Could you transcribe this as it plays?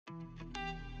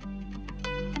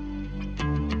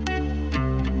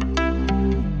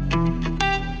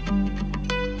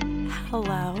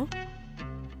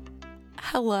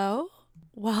Hello,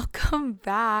 welcome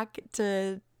back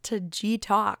to G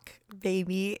Talk,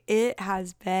 baby. It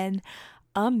has been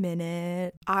a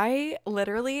minute. I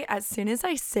literally, as soon as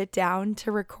I sit down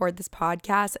to record this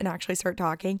podcast and actually start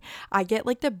talking, I get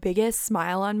like the biggest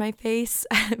smile on my face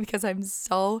because I'm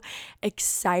so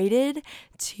excited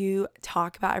to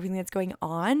talk about everything that's going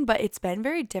on. But it's been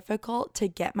very difficult to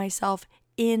get myself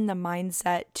in the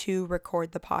mindset to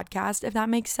record the podcast, if that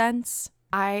makes sense.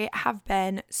 I have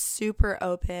been super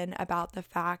open about the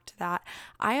fact that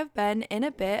I have been in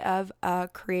a bit of a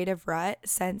creative rut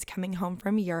since coming home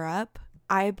from Europe.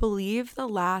 I believe the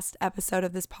last episode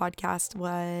of this podcast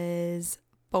was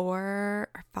 4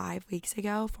 or 5 weeks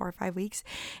ago, 4 or 5 weeks.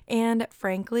 And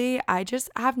frankly, I just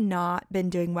have not been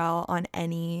doing well on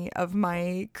any of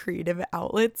my creative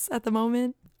outlets at the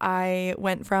moment. I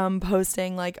went from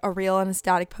posting like a reel and a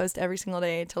static post every single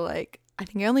day to I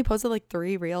think I only posted like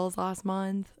 3 reels last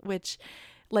month, which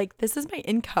this is my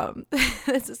income.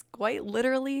 This is quite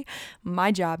literally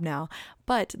my job now.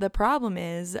 But the problem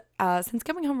is, since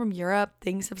coming home from Europe,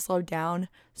 things have slowed down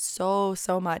so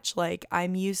much.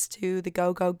 I'm used to the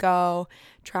go,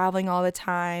 traveling all the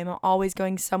time, always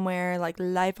going somewhere,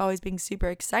 life always being super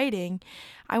exciting.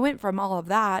 I went from all of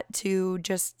that to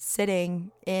just sitting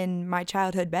in my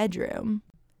childhood bedroom.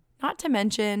 Not to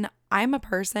mention, I'm a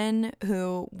person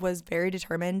who was very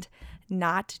determined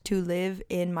not to live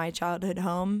in my childhood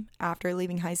home after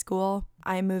leaving high school.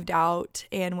 I moved out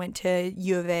and went to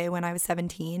U of A when I was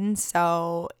 17,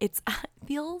 so it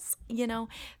feels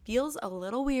a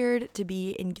little weird to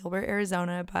be in Gilbert,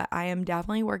 Arizona, but I am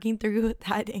definitely working through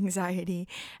that anxiety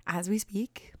as we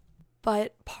speak.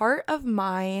 But part of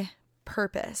my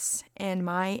purpose and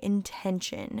my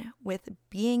intention with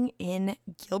being in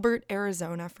Gilbert,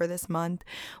 Arizona for this month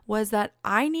was that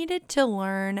I needed to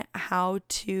learn how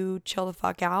to chill the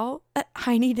fuck out.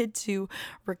 I needed to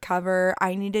recover.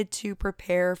 I needed to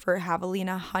prepare for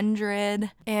javelina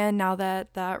 100. And now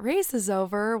that that race is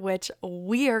over, which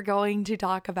we are going to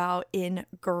talk about in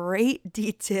great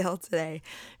detail today,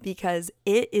 because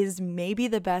it is maybe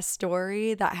the best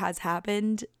story that has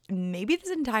happened maybe this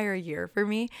entire year for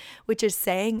me, which is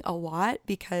saying a lot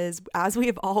because as we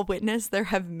have all witnessed, there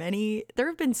have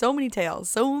been so many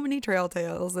trail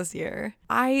tales this year.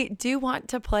 I do want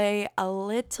to play a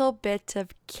little bit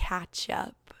of catch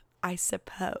up, I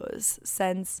suppose,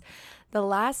 since the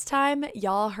last time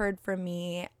y'all heard from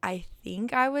me, I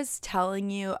think I was telling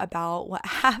you about what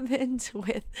happened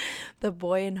with the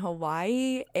boy in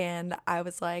Hawaii, and I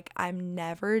was like, I'm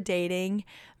never dating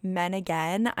men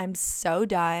again. I'm so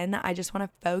done. I just want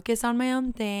to focus on my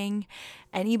own thing.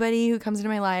 Anybody who comes into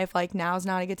my life, now's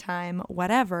not a good time,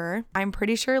 whatever. I'm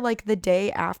pretty sure the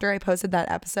day after I posted that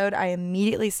episode, I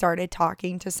immediately started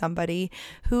talking to somebody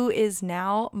who is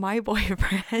now my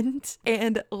boyfriend,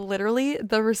 and literally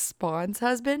the response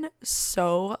has been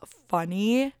so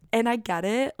funny. And I get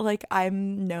it.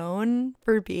 I'm known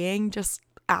for being just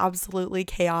absolutely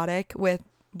chaotic with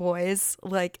boys.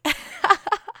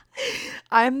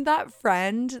 I'm that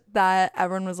friend that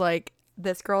everyone was like,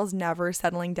 this girl's never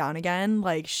settling down again.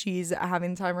 She's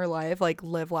having the time of her life,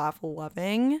 live, laugh,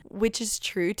 loving, which is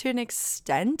true to an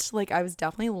extent. I was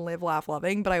definitely live, laugh,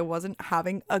 loving, but I wasn't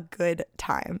having a good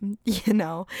time,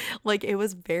 it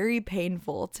was very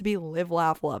painful to be live,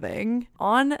 laugh, loving.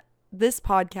 On this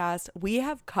podcast, we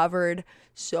have covered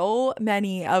so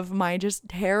many of my just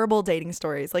terrible dating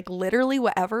stories, literally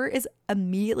whatever is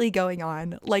immediately going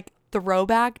on,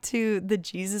 throwback to the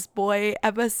Jesus Boy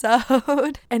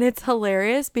episode. And it's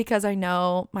hilarious because I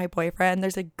know my boyfriend,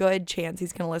 there's a good chance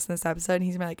he's gonna listen to this episode and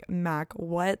he's gonna be like, Mac,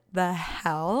 what the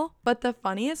hell? But the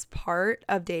funniest part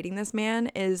of dating this man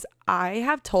is I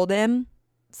have told him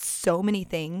so many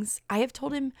things. I have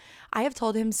told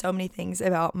him so many things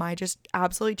about my just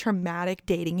absolutely traumatic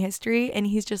dating history, and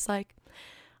he's just like,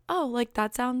 oh,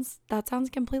 that sounds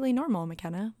completely normal,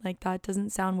 McKenna. That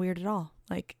doesn't sound weird at all.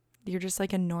 You're just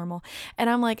a normal. And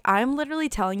I'm like, I'm literally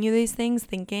telling you these things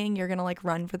thinking you're gonna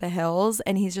run for the hills,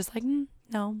 and he's just like,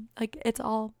 no, it's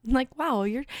all wow,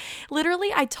 you're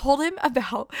literally. I told him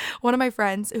about one of my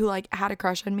friends who had a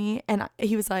crush on me, and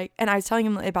he was like, and I was telling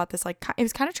him about this, it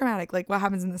was kind of traumatic, what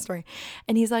happens in the story,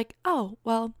 and he's like, oh,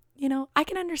 well, I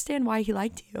can understand why he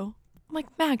liked you. I'm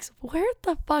like, Max, where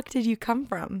the fuck did you come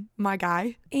from, my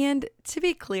guy? And to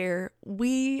be clear,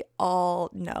 we all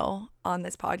know on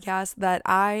this podcast that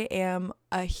I am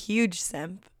a huge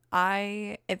simp.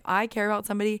 If I care about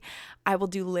somebody, I will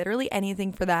do literally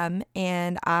anything for them.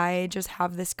 And I just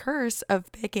have this curse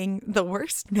of picking the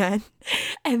worst men.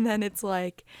 And then it's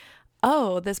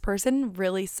oh, this person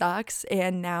really sucks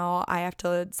and now I have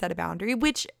to set a boundary,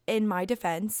 which in my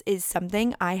defense is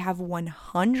something I have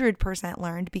 100%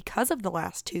 learned because of the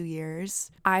last 2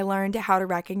 years. I learned how to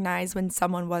recognize when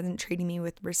someone wasn't treating me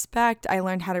with respect. I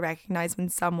learned how to recognize when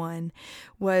someone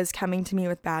was coming to me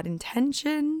with bad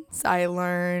intentions. I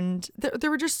learned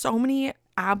there were just so many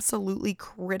absolutely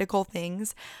critical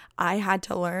things I had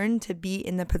to learn to be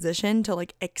in the position to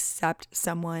like accept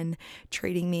someone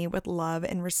treating me with love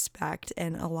and respect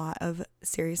and a lot of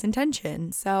serious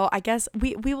intention. So I guess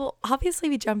we will obviously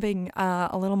be jumping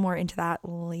a little more into that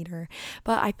later,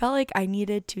 but I felt like I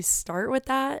needed to start with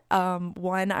that.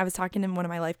 One, I was talking to one of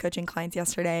my life coaching clients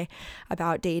yesterday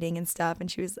about dating and stuff,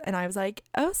 and I was like,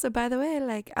 oh, so by the way,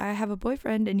 like I have a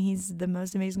boyfriend and he's the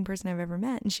most amazing person I've ever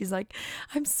met. And she's like,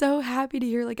 I'm so happy to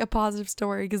hear like a positive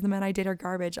story because the men I date are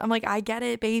garbage. I'm like, I get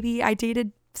it, baby. I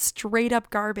dated straight up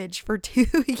garbage for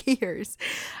 2 years.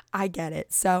 I get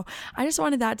it. So I just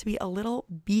wanted that to be a little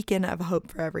beacon of hope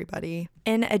for everybody.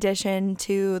 In addition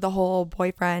to the whole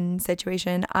boyfriend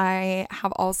situation, I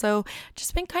have also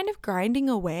just been kind of grinding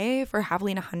away for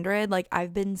Javelina 100. Like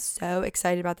I've been so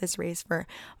excited about this race for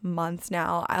months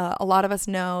now. A lot of us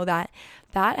know that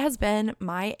has been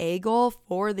my A goal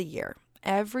for the year.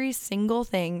 Every single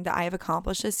thing that I have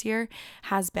accomplished this year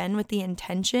has been with the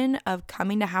intention of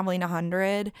coming to Javelina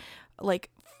 100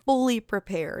 like fully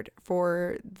prepared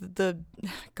for the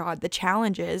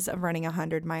challenges of running a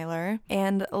 100-miler.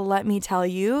 And let me tell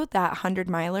you, that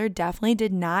 100-miler definitely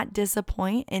did not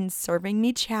disappoint in serving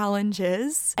me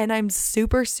challenges. And I'm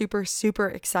super, super, super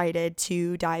excited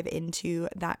to dive into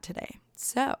that today.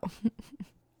 So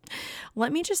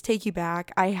let me just take you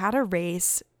back. I had a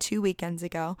race 2 weekends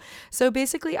ago. So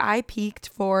basically I peaked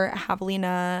for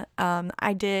Javelina.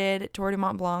 I did Tour de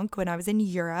Mont Blanc when I was in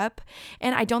Europe.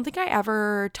 And I don't think I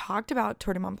ever talked about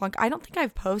Tour de Mont Blanc. I don't think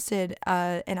I've posted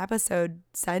an episode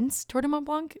since Tour de Mont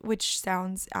Blanc, which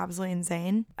sounds absolutely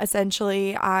insane.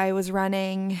 Essentially, I was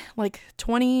running like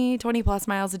 20 plus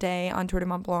miles a day on Tour de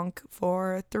Mont Blanc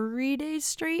for 3 days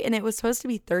straight. And it was supposed to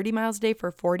be 30 miles a day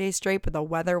for 4 days straight, but the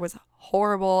weather was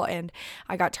horrible and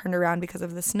I got turned around because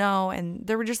of the snow, and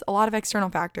there were just a lot of external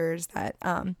factors that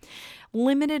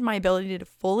limited my ability to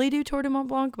fully do Tour de Mont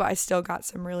Blanc, but I still got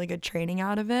some really good training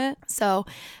out of it. So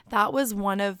that was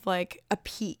one of like a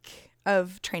peak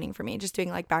of training for me, just doing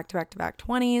like back to back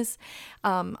 20s.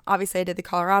 Obviously I did the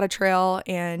Colorado Trail,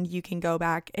 and you can go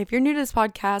back if you're new to this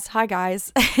podcast. Hi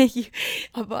guys.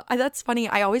 That's funny,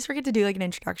 I always forget to do like an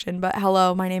introduction, but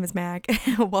hello, my name is Mac.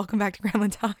 Welcome back to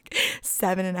Gremlin Talk.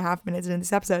 7.5 minutes into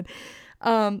this episode.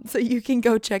 So you can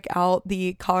go check out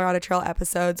the Colorado Trail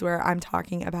episodes where I'm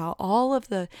talking about all of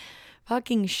the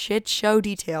fucking shit show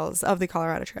details of the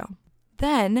Colorado Trail.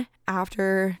 Then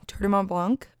after Tour de Mont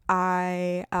Blanc,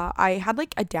 I had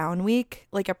like a down week,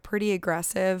 like a pretty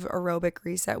aggressive aerobic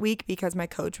reset week, because my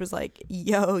coach was like,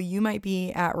 yo, you might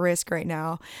be at risk right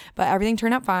now. But everything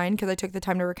turned out fine because I took the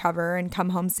time to recover and come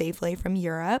home safely from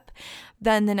Europe.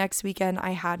 Then the next weekend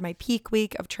I had my peak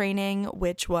week of training,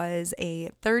 which was a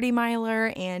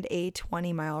 30-miler and a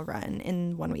 20-mile run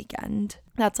in one weekend.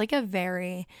 That's like a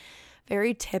very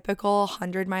typical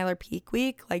 100-miler peak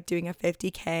week, like doing a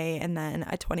 50K and then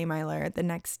a 20-miler the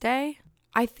next day.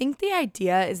 I think the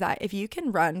idea is that if you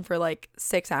can run for like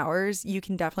 6 hours, you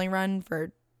can definitely run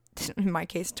for, in my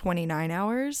case, 29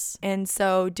 hours. And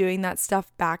so doing that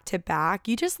stuff back to back,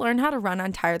 you just learn how to run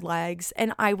on tired legs.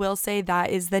 And I will say that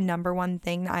is the number one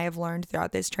thing that I have learned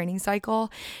throughout this training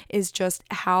cycle, is just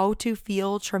how to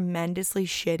feel tremendously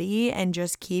shitty and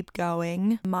just keep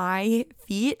going. My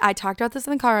feet, I talked about this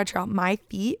in the Colorado Trail, my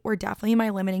feet were definitely my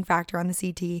limiting factor on the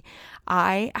CT.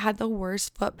 I had the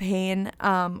worst foot pain.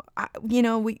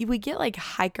 We get like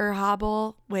hiker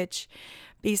hobble, which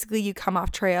basically you come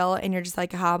off trail and you're just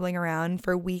like hobbling around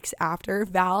for weeks after.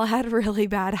 Val had really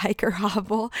bad hiker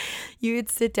hobble. You would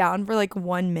sit down for like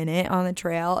 1 minute on the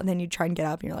trail and then you try and get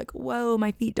up and you're like, whoa,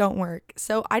 my feet don't work.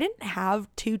 So I didn't have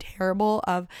too terrible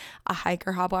of a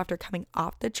hiker hobble after coming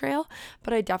off the trail,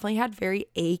 but I definitely had very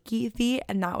achy feet,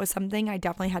 and that was something I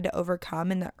definitely had to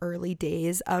overcome in the early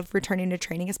days of returning to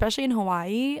training, especially in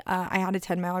Hawaii. I had a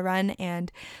 10-mile run,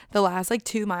 and the last like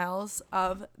 2 miles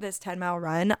of this 10-mile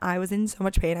run, I was in so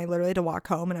much pain. I literally had to walk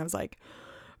home and I was like,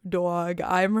 dog,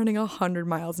 I'm running 100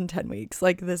 miles in 10 weeks.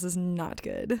 Like, this is not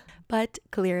good. But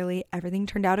clearly everything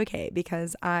turned out okay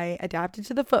because I adapted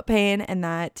to the foot pain, and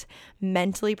that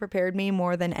mentally prepared me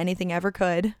more than anything ever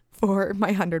could for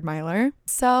my 100-miler.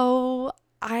 So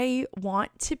I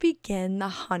want to begin the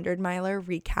 100-miler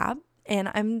recap.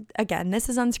 And this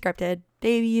is unscripted.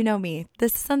 Baby, you know me.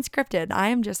 This is unscripted. I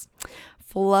am just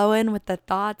flowing with the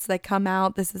thoughts that come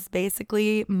out. This is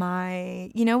basically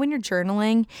my, when you're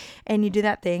journaling and you do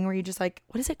that thing where you just like,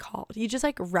 what is it called? You just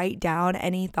like write down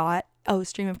any thought. Oh,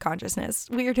 stream of consciousness.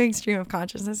 We are doing stream of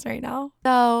consciousness right now.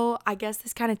 So I guess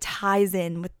this kind of ties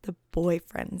in with the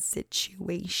boyfriend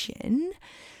situation.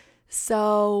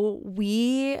 So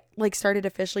we like started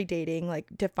officially dating, like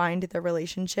defined the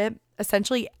relationship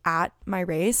essentially at my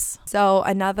race. So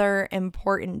another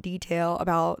important detail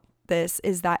about this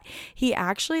is that he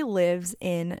actually lives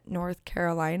in North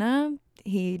Carolina.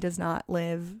 He does not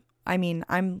live,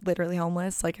 I'm literally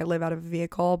homeless. Like I live out of a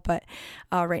vehicle, but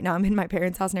right now I'm in my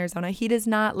parents' house in Arizona. He does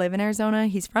not live in Arizona.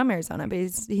 He's from Arizona, but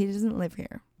he doesn't live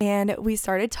here. And we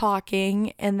started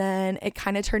talking, and then it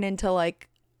kind of turned into like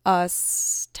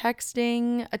us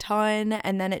texting a ton,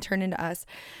 and then it turned into us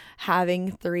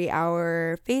having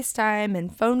 3-hour FaceTime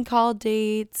and phone call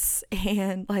dates,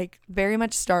 and like very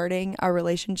much starting a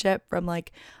relationship from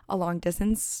like a long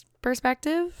distance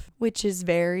perspective, which is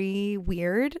very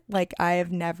weird. Like I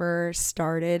have never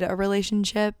started a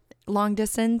relationship long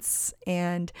distance,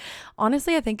 and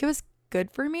honestly I think it was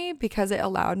good for me because it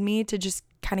allowed me to just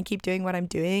kind of keep doing what I'm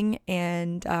doing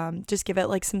and just give it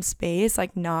like some space,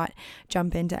 like not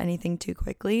jump into anything too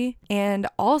quickly. And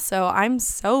also I'm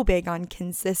so big on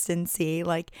consistency.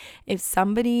 Like if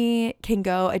somebody can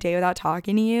go a day without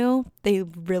talking to you, they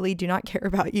really do not care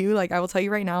about you. Like I will tell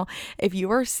you right now, if you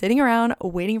are sitting around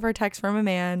waiting for a text from a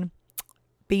man,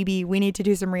 baby, we need to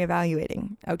do some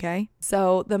reevaluating, okay?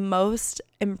 So the most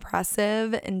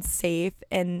impressive and safe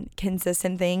and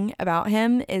consistent thing about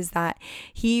him is that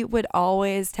he would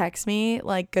always text me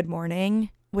like, good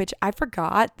morning, which I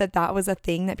forgot that was a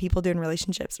thing that people do in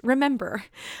relationships. Remember,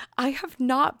 I have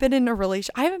not been in a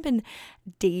relationship. I haven't been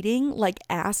dating, like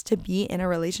asked to be in a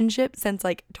relationship since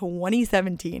like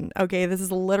 2017. Okay, this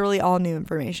is literally all new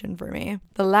information for me.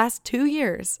 The last 2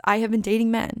 years, I have been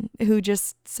dating men who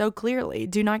just so clearly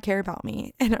do not care about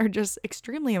me and are just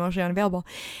extremely emotionally unavailable.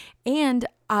 And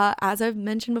as I've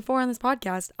mentioned before on this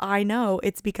podcast, I know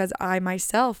it's because I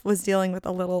myself was dealing with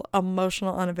a little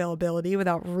emotional unavailability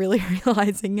without really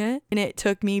realizing it. And it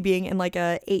took me being in like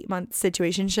a 8-month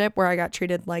situationship where I got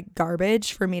treated like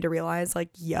garbage for me to realize like,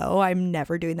 yo, I'm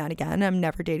never doing that again. I'm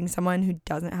never dating someone who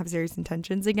doesn't have serious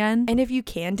intentions again. And if you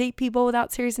can date people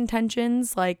without serious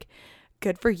intentions, like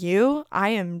good for you. I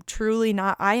am truly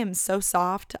not. I am so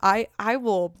soft. I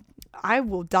will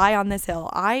die on this hill.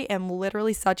 I am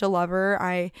literally such a lover.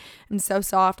 I am so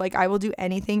soft. Like I will do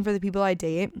anything for the people I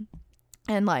date.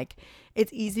 And like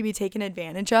it's easy to be taken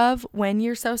advantage of when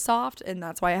you're so soft, and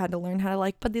that's why I had to learn how to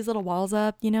like put these little walls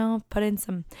up, put in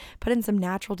some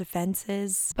natural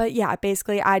defenses. But yeah,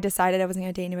 basically I decided I wasn't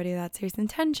gonna date anybody without serious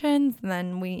intentions. And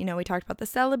then we talked about the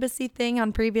celibacy thing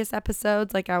on previous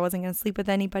episodes. Like I wasn't gonna sleep with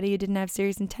anybody who didn't have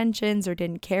serious intentions or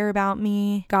didn't care about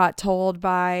me. Got told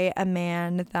by a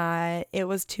man that it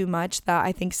was too much, that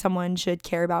I think someone should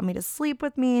care about me to sleep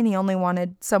with me, and he only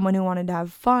wanted someone who wanted to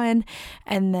have fun.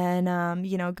 And then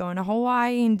going to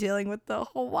Hawaii and dealing with the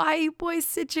Hawaii boy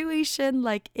situation.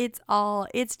 Like it's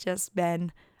just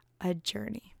been a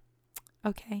journey.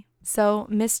 Okay. So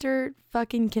Mr.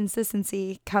 fucking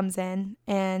consistency comes in,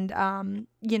 and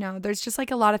there's just like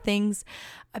a lot of things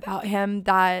about him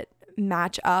that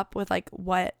match up with like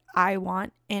what I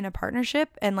want in a partnership,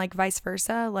 and like vice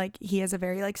versa. Like he has a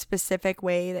very like specific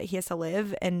way that he has to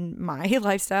live, and my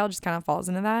lifestyle just kind of falls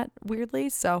into that weirdly.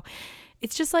 So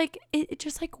it's just like it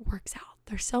just like works out.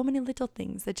 There's so many little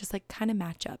things that just like kind of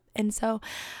match up. And so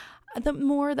the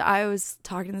more that I was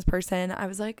talking to this person, I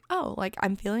was like, oh, like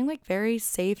I'm feeling like very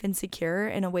safe and secure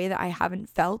in a way that I haven't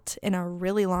felt in a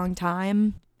really long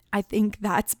time. I think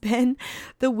that's been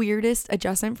the weirdest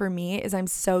adjustment for me, is I'm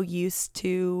so used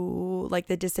to like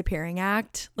the disappearing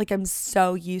act. Like I'm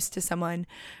so used to someone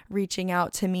reaching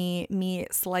out to me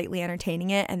slightly entertaining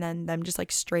it, and then them just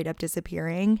like straight up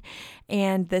disappearing.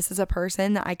 And this is a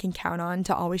person that I can count on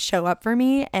to always show up for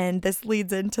me. And this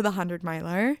leads into the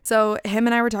 100-miler. So him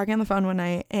and I were talking on the phone one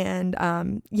night, and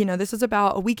this was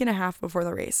about a week and a half before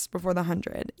the race, before the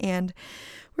 100. And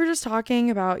we're just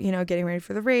talking about, getting ready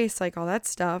for the race, like all that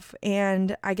stuff.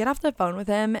 And I get off the phone with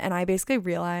him, and I basically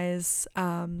realize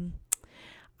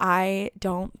I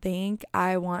don't think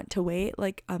I want to wait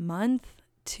like a month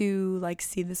to like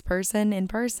see this person in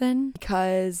person,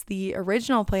 because the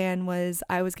original plan was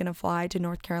I was going to fly to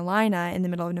North Carolina in the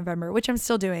middle of November, which I'm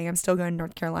still doing. I'm still going to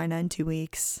North Carolina in 2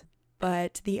 weeks.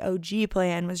 But the OG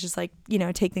plan was just like,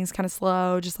 take things kind of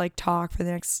slow, just like talk for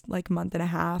the next like month and a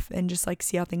half and just like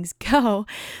see how things go.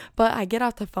 But I get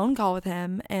off the phone call with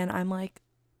him, and I'm like,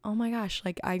 oh my gosh,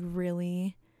 like I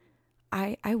really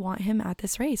want him at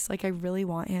this race. Like I really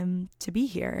want him to be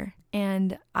here.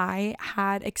 And I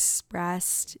had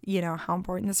expressed, how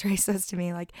important this race is to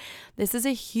me. Like, this is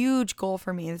a huge goal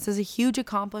for me. This is a huge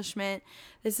accomplishment.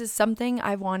 This is something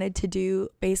I've wanted to do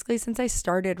basically since I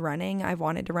started running. I've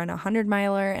wanted to run a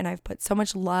 100-miler, and I've put so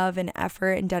much love and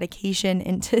effort and dedication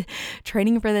into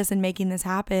training for this and making this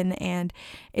happen. And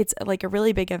it's like a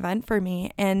really big event for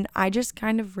me. And I just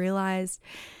kind of realized,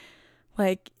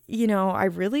 like, I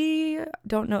really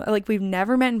don't know. Like, we've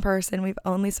never met in person. We've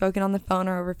only spoken on the phone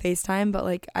or over FaceTime, but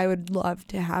like, I would love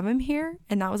to have him here.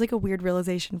 And that was like a weird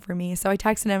realization for me. So I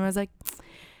texted him. I was like,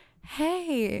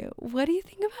 hey, what do you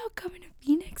think about coming to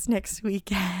Phoenix next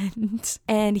weekend?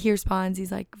 And he responds,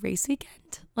 he's like, race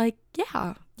weekend? Like,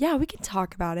 yeah, we can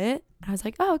talk about it. And I was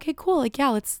like, oh, okay, cool. Like, yeah,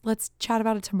 let's chat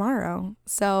about it tomorrow.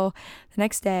 So the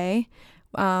next day,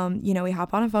 we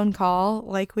hop on a phone call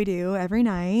like we do every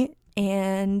night.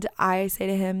 And I say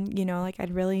to him, like,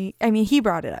 he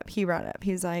brought it up. He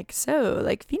was like, so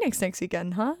like Phoenix next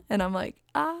weekend, huh? And I'm like,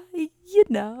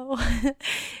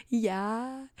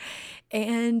 yeah.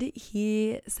 And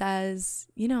he says,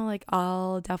 like,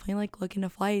 I'll definitely like look into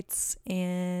flights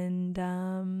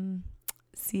and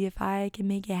see if I can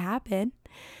make it happen.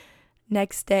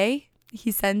 Next day,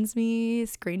 he sends me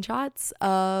screenshots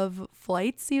of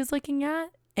flights he was looking at.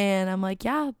 And I'm like,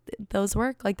 yeah, those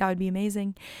work. Like, that would be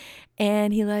amazing.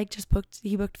 And he like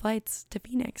he booked flights to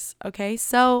Phoenix. Okay.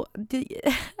 So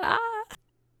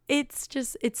it's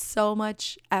so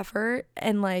much effort.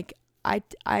 And like, I'm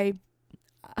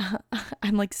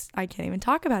like, I can't even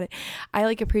talk about it. I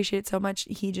like appreciate it so much.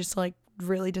 He just like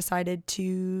really decided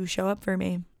to show up for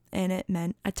me, and it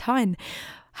meant a ton.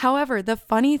 However, the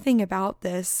funny thing about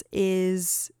this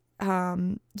is,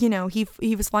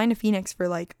 he was flying to Phoenix for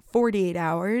like 48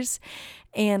 hours,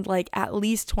 and like at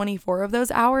least 24 of those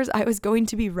hours I was going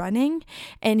to be running,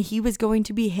 and he was going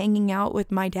to be hanging out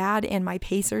with my dad and my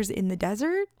pacers in the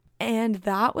desert. And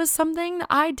that was something that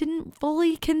I didn't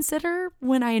fully consider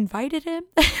when I invited him.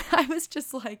 I was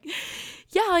just like,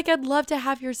 yeah, like, I'd love to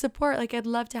have your support. Like, I'd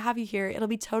love to have you here. It'll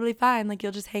be totally fine. Like,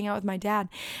 you'll just hang out with my dad.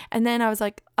 And then I was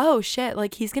like, oh shit,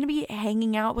 like, he's going to be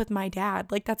hanging out with my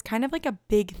dad. Like, that's kind of like a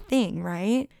big thing,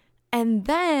 right? And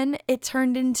then it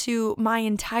turned into my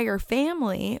entire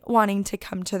family wanting to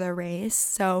come to the race.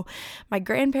 So my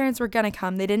grandparents were going to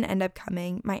come. They didn't end up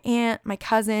coming. My aunt, my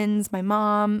cousins, my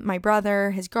mom, my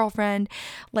brother, his girlfriend,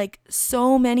 like,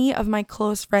 so many of my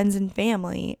close friends and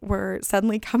family were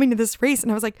suddenly coming to this race. And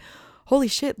I was like, holy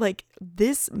shit, like,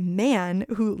 this man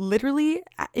who literally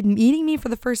meeting me for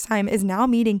the first time is now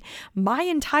meeting my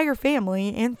entire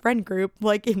family and friend group,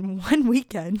 like, in one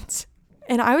weekend.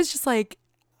 And I was just like,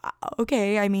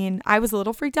 okay, I mean, I was a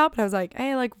little freaked out, but I was like,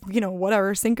 hey, like,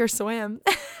 whatever, sink or swim.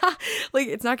 Like,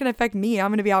 it's not going to affect me.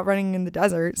 I'm going to be out running in the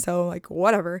desert. So, like,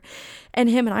 whatever. And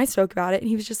him and I spoke about it, and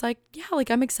he was just like, yeah, like,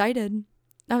 I'm excited.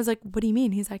 I was like, what do you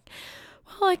mean? He's like,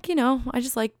 well, like, I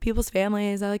just like people's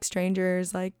families. I like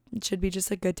strangers. Like, it should be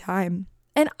just a good time.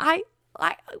 And I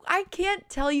can't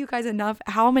tell you guys enough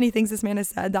how many things this man has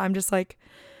said that I'm just like,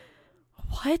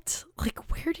 what?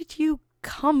 Like, where did you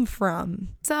come from?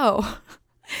 So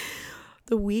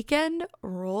the weekend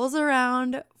rolls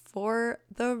around for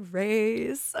the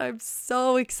race. I'm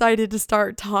so excited to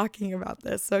start talking about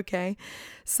this, okay?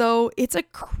 So it's a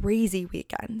crazy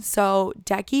weekend. So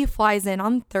Decky flies in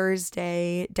on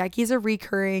Thursday. Decky's a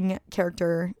recurring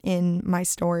character in my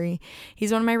story.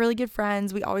 He's one of my really good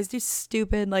friends. We always do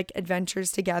stupid like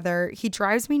adventures together. He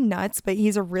drives me nuts, but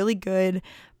he's a really good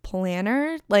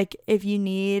planner. Like, if you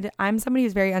need, I'm somebody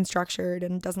who's very unstructured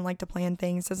and doesn't like to plan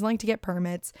things, doesn't like to get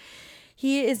permits.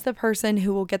 He is the person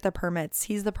who will get the permits.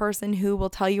 He's the person who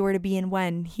will tell you where to be and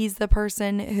when. He's the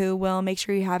person who will make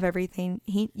sure you have everything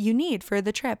you need for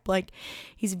the trip. Like,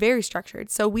 he's very structured.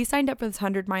 So we signed up for this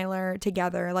 100-miler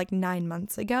together like 9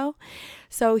 months ago.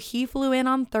 So he flew in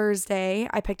on Thursday.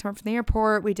 I picked him up from the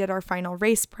airport. We did our final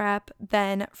race prep.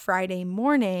 Then Friday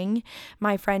morning,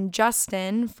 my friend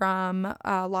Justin from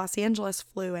Los Angeles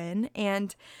flew in,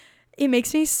 and it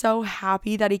makes me so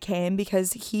happy that he came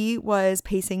because he was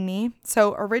pacing me.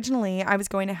 So originally I was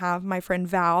going to have my friend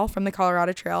Val from the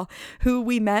Colorado Trail, who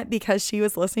we met because she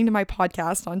was listening to my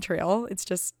podcast on trail. It's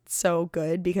just so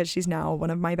good because she's now one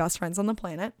of my best friends on the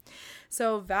planet.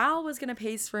 So Val was going to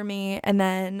pace for me, and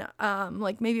then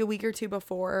like maybe a week or two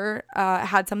before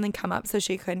had something come up so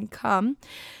she couldn't come.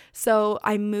 So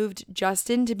I moved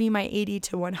Justin to be my 80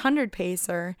 to 100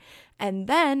 pacer. And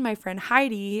then my friend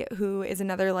Heidi, who is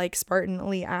another like Spartan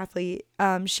elite athlete,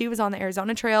 she was on the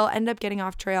Arizona Trail, ended up getting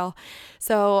off trail.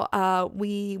 So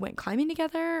we went climbing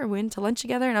together, went to lunch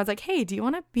together, and I was like, hey, do you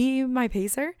want to be my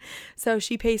pacer? So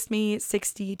she paced me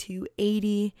 60 to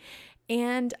 80.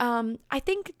 And I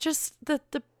think just the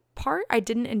part I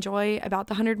didn't enjoy about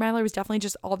the 100-miler was definitely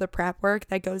just all the prep work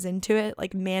that goes into it,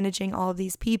 like managing all of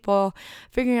these people,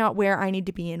 figuring out where I need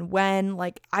to be and when.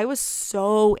 Like, I was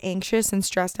so anxious and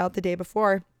stressed out the day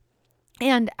before.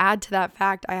 And add to that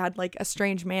fact, I had like a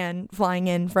strange man flying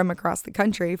in from across the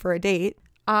country for a date.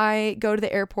 I go to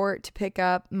the airport to pick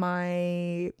up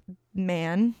my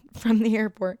man from the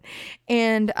airport,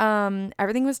 and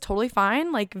everything was totally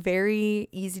fine, like very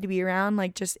easy to be around,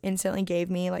 like just instantly gave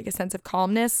me like a sense of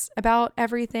calmness about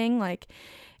everything. Like,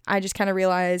 I just kind of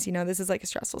realized, this is like a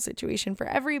stressful situation for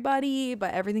everybody,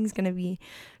 but everything's going to be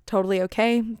totally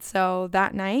okay. So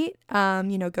that night,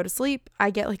 go to sleep. I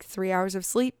get like 3 hours of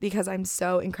sleep because I'm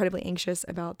so incredibly anxious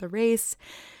about the race.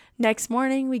 Next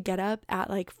morning, we get up at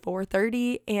like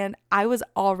 4:30 and I was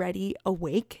already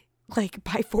awake. Like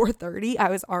by 4:30, I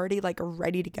was already like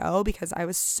ready to go because I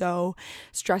was so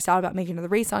stressed out about making it to the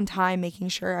race on time, making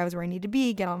sure I was where I need to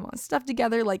be, get all my stuff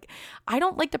together. Like, I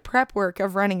don't like the prep work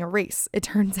of running a race, it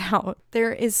turns out.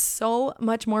 There is so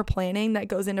much more planning that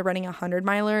goes into running a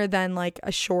 100-miler than like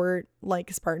a short, like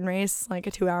Spartan race, like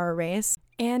a 2-hour race.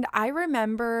 And I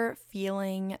remember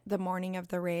feeling the morning of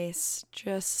the race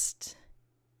just,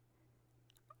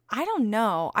 I don't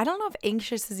know if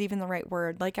anxious is even the right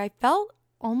word. Like, I felt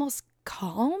almost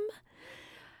calm.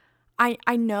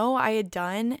 I know I had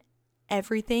done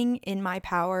everything in my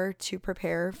power to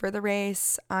prepare for the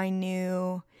race. I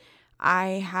knew I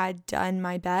had done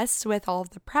my best with all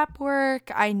of the prep work.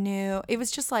 I knew it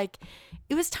was just like,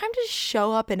 it was time to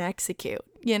show up and execute,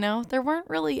 There weren't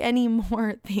really any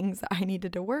more things that I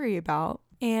needed to worry about.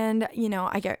 And,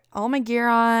 I get all my gear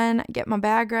on, get my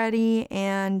bag ready,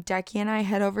 and Decky and I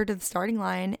head over to the starting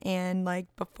line. And like,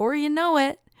 before you know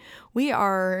it, we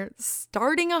are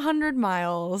starting 100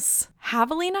 miles.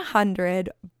 Javelina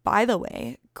 100, by the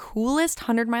way, coolest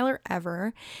 100-miler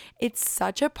ever. It's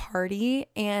such a party,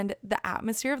 and the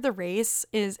atmosphere of the race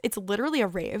it's literally a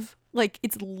rave. Like,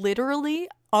 it's literally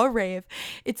a rave.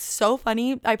 It's so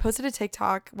funny. I posted a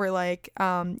TikTok where like,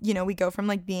 we go from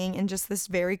like being in just this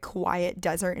very quiet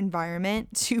desert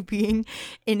environment to being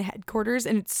in headquarters,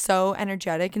 and it's so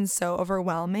energetic and so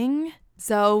overwhelming.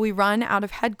 So we run out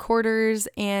of headquarters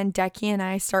and Decky and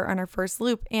I start on our first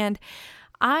loop, and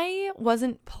I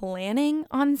wasn't planning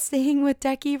on staying with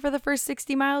Decky for the first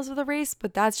 60 miles of the race,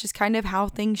 but that's just kind of how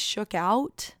things shook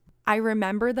out. I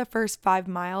remember the first 5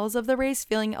 miles of the race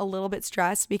feeling a little bit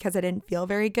stressed because I didn't feel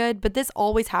very good, but this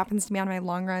always happens to me on my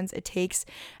long runs. It takes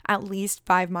at least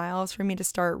 5 miles for me to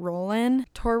start rolling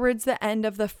towards the end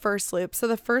of the first loop. So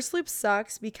the first loop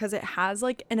sucks because it has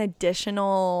like an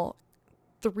additional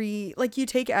 3, like you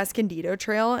take Escondido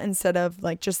Trail instead of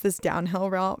like just this downhill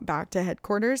route back to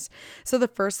headquarters. So the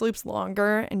first loop's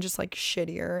longer and just like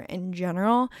shittier in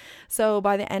general. So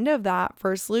by the end of that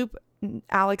first loop,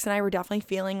 Alex and I were definitely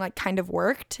feeling like kind of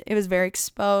worked. It was very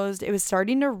exposed. It was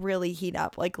starting to really heat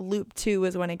up. Like loop 2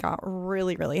 was when it got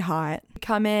really, really hot.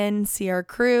 Come in, see our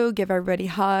crew, give everybody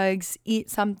hugs, eat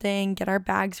something, get our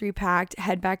bags repacked,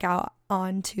 head back out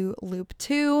onto loop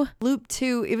 2. Loop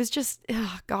 2, it was just,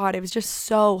 it was just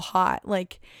so hot.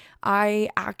 Like, I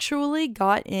actually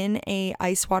got in a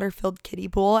ice water filled kiddie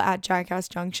pool at Jackass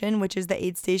Junction, which is the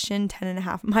aid station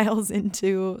 10.5 miles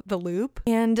into the loop.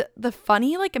 And the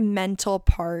funny like mental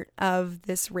part of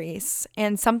this race,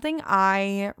 and something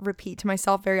I repeat to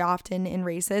myself very often in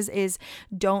races, is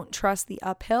don't trust the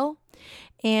uphill.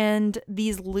 And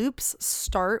these loops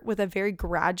start with a very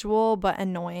gradual but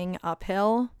annoying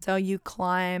uphill. So you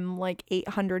climb like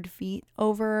 800 feet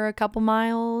over a couple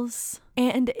miles.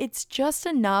 And it's just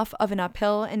enough of an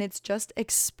uphill, and it's just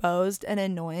exposed and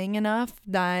annoying enough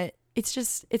that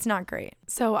it's not great.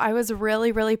 So I was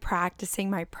really, really practicing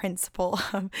my principle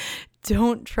of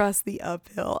don't trust the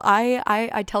uphill.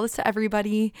 I tell this to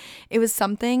everybody. It was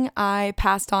something I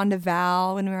passed on to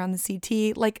Val when we were on the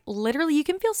CT. Like, literally, you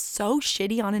can feel so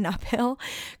shitty on an uphill.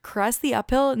 Crest the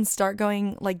uphill and start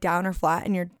going like down or flat,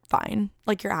 and you're fine.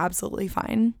 Like, you're absolutely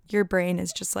fine. Your brain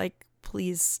is just like,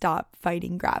 please stop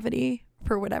fighting gravity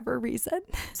for whatever reason.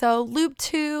 So loop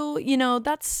 2,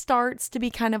 that starts to be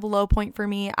kind of a low point for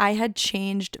me. I had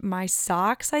changed my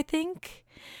socks, I think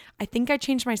I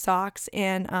changed my socks,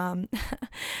 and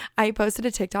I posted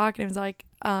a TikTok and it was like,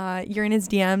 you're in his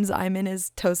DMs, I'm in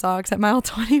his toe socks at mile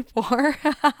 24.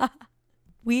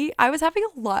 I was having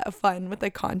a lot of fun with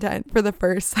the content for the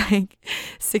first like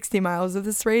 60 miles of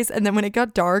this race. And then when it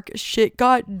got dark, shit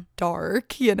got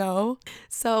dark,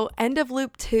 So end of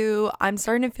loop 2, I'm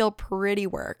starting to feel pretty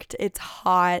worked. It's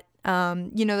hot.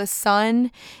 The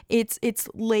sun, it's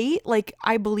late. Like,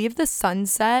 I believe the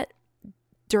sunset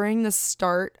during the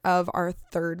start of our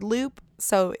third loop.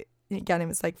 So again, it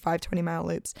was like 5 20-mile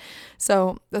loops.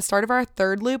 So the start of our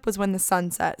third loop was when the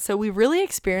sun set. So we really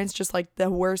experienced just like the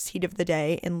worst heat of the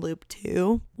day in loop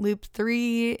 2. Loop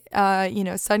 3,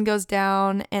 sun goes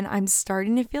down and I'm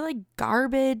starting to feel like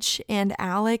garbage, and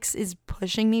Alex is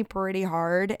pushing me pretty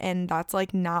hard, and that's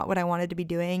like not what I wanted to be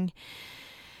doing.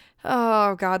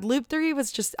 Oh God, loop 3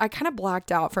 was just, I kind of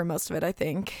blacked out for most of it, I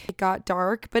think. It got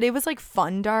dark, but it was like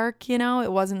fun dark,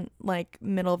 it wasn't like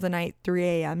middle of the night, 3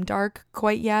 a.m. dark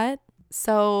quite yet.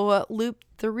 So loop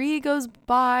 3 goes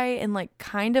by in like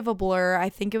kind of a blur. I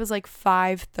think it was like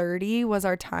 5:30 was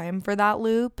our time for that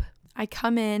loop. I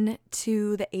come in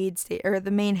to the aid state or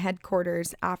the main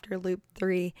headquarters after loop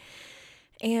 3,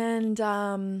 and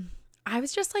I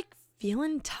was just like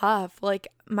feeling tough. Like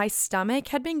my stomach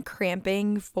had been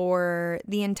cramping for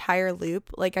the entire loop.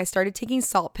 Like I started taking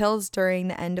salt pills during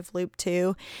the end of loop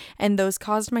 2, and those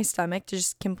caused my stomach to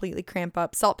just completely cramp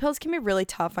up. Salt pills can be really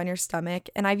tough on your stomach,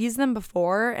 and I've used them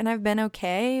before and I've been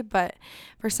okay, but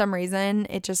for some reason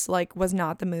it just like was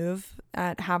not the move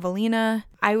at javelina.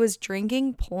 I was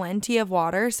drinking plenty of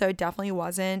water, so it definitely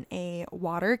wasn't a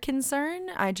water concern.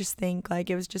 I just think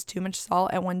like it was just too much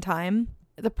salt at one time.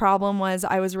 The problem was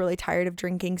I was really tired of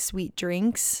drinking sweet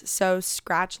drinks. So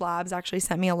Scratch Labs actually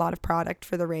sent me a lot of product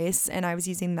for the race, and I was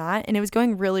using that, and it was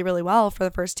going really, really well for the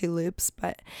first 2 loops.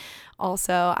 But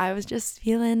also I was just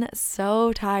feeling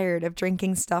so tired of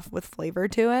drinking stuff with flavor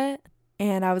to it.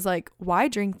 And I was like, why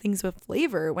drink things with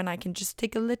flavor when I can just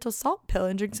take a little salt pill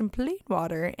and drink some plain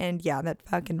water? And yeah, that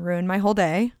fucking ruined my whole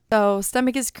day. So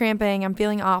stomach is cramping. I'm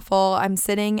feeling awful. I'm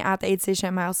sitting at the aid station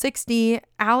at mile 60.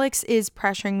 Alex is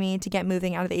pressuring me to get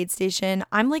moving out of the aid station.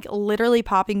 I'm like literally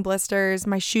popping blisters.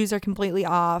 My shoes are completely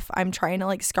off. I'm trying to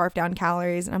like scarf down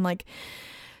calories. And I'm like,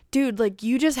 dude, like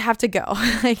you just have to go.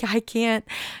 Like I can't,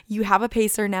 you have a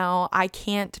pacer now. I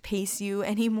can't pace you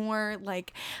anymore.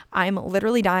 Like I'm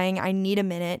literally dying. I need a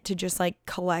minute to just like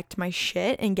collect my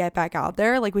shit and get back out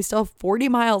there. Like we still have 40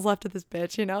 miles left of this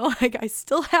bitch, like I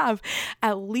still have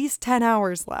at least 10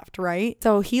 hours left, right?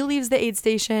 So he leaves the aid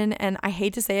station, and I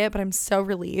hate to say it, but I'm so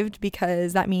relieved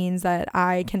because that means that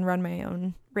I can run my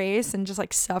own race and just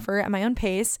like suffer at my own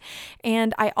pace.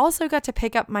 And I also got to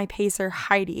pick up my pacer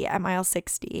Heidi at mile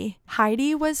 60.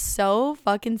 Heidi was so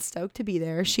fucking stoked to be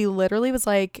there. She literally was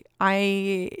like,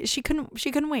 she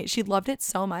couldn't wait. She loved it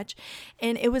so much,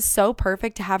 and it was so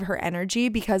perfect to have her energy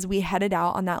because we headed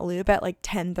out on that loop at like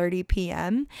 10:30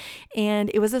 p.m. and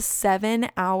it was a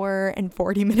 7-hour and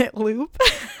 40-minute loop.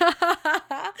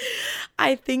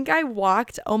 I think I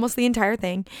walked almost the entire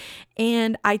thing,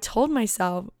 and I told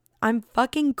myself, I'm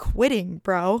fucking quitting,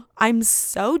 bro. I'm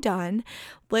so done.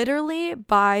 Literally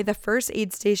by the first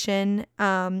aid station,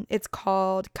 it's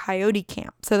called Coyote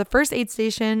Camp. So the first aid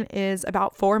station is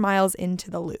about 4 miles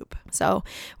into the loop. So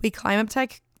we climb up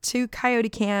to Coyote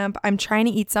Camp. I'm trying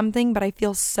to eat something, but I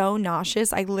feel so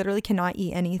nauseous. I literally cannot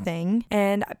eat anything.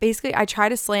 And basically I try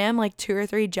to slam like 2 or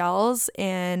 3 gels,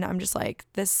 and I'm just like,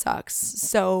 this sucks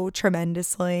so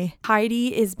tremendously.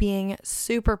 Heidi is being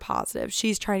super positive.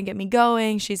 She's trying to get me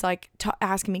going. She's like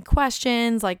asking me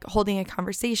questions, like holding a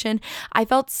conversation. I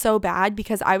felt so bad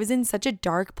because I was in such a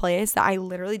dark place that I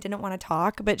literally didn't want to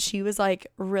talk, but she was like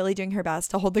really doing her best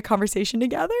to hold the conversation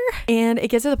together. And it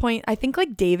gets to the point, I think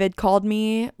like David called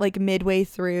me like midway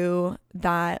through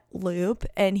that loop,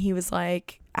 and he was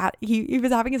like, he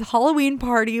was having his Halloween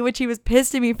party, which he was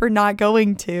pissed at me for not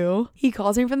going to. He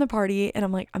calls me from the party, and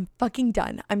I'm like, I'm fucking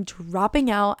done. I'm dropping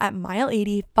out at mile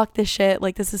 80. Fuck this shit.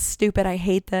 Like, this is stupid. I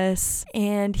hate this.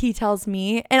 And he tells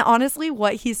me, and honestly,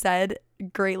 what he said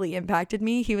greatly impacted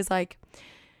me. He was like,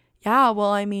 yeah,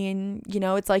 well, I mean,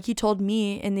 it's like you told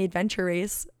me in the adventure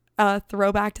race.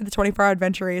 Throwback to the 24-hour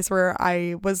adventure race where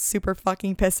I was super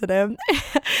fucking pissed at him.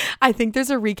 I think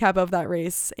there's a recap of that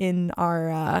race in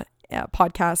our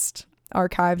podcast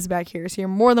archives back here, so you're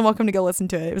more than welcome to go listen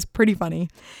to it. It was pretty funny.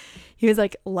 He was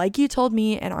like you told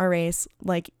me in our race,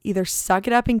 like either suck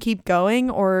it up and keep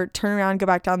going or turn around, go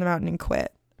back down the mountain and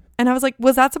quit. And I was like,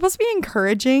 was that supposed to be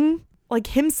encouraging? Like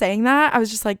him saying that, I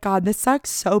was just like, God, this sucks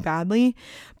so badly.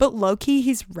 But low-key,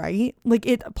 he's right. Like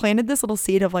it planted this little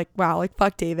seed of like, wow, like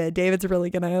fuck David. David's really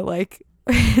gonna like,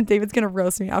 David's gonna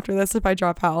roast me after this if I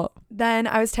drop out. Then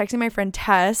I was texting my friend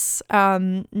Tess,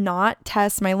 not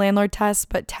Tess, my landlord Tess,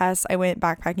 but Tess I went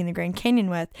backpacking the Grand Canyon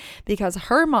with because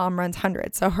her mom runs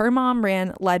 100. So her mom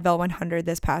ran Leadville 100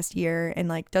 this past year and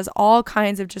like does all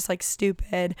kinds of just like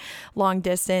stupid long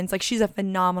distance. Like she's a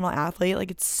phenomenal athlete. Like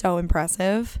it's so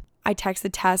impressive. I texted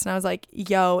Tess and I was like,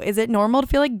 yo, is it normal to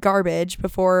feel like garbage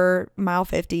before mile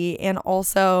 50? And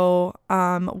also,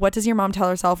 what does your mom tell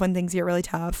herself when things get really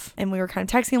tough? And we were kind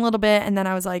of texting a little bit. And then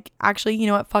I was like, actually, you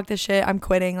know what? Fuck this shit. I'm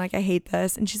quitting. Like, I hate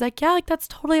this. And she's like, yeah, like, that's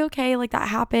totally okay. Like, that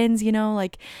happens, you know,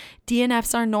 like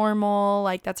DNFs are normal.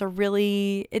 Like, that's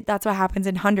what happens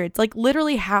in hundreds. Like,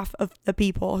 literally half of the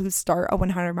people who start a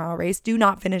 100-mile race do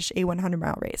not finish a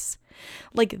 100-mile race.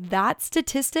 Like, that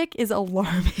statistic is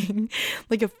alarming.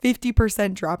 Like a 50%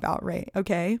 dropout rate.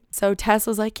 Okay. So Tess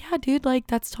was like, yeah, dude, like,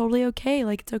 that's totally okay.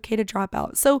 Like, it's okay to drop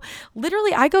out. So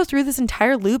literally I go through this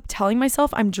entire loop telling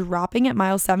myself I'm dropping at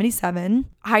mile 77.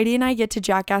 Heidi and I get to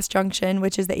Jackass Junction,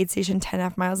 which is the aid station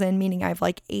 10.5 miles in, meaning I have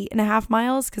like 8.5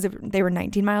 miles because they were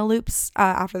 19-mile loops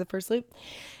after the first loop.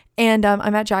 And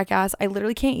I'm at Jackass. I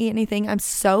literally can't eat anything. I'm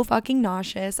so fucking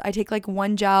nauseous. I take like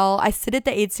one gel. I sit at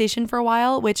the aid station for a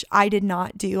while, which I did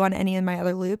not do on any of my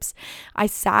other loops. I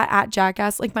sat at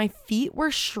Jackass. Like, my feet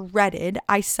were shredded.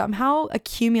 I somehow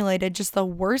accumulated just the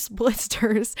worst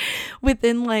blisters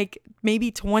within like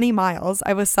maybe 20 miles.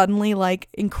 I was suddenly like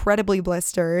incredibly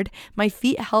blistered. My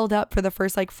feet held up for the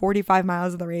first like 45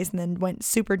 miles of the race and then went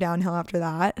super downhill after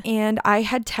that. And I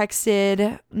had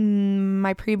texted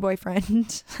my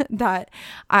pre-boyfriend that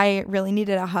I really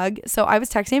needed a hug. So I was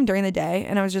texting him during the day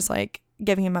and I was just like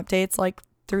giving him updates like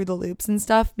through the loops and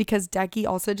stuff, because Decky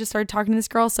also just started talking to this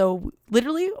girl. So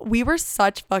literally we were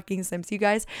such fucking simps, you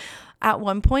guys. At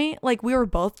one point, like, we were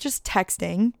both just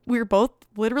texting. We were both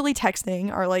literally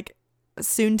texting our like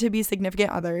soon to be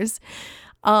significant others.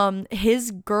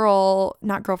 His girl,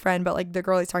 not girlfriend, but like the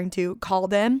girl he's talking to,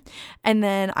 called him, and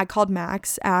then I called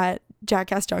Max at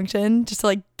Jackass Junction just to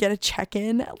like get a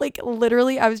check-in. Like,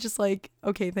 literally I was just like,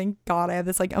 okay, thank God I have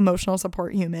this like emotional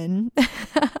support human.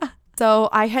 So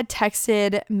I had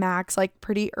texted Max like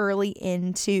pretty early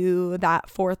into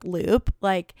that fourth loop,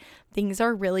 like, things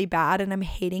are really bad and I'm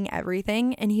hating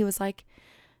everything. And he was like,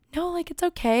 no, like, it's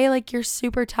okay. Like, you're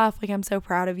super tough. Like, I'm so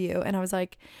proud of you. And I was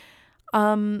like,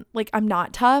 I'm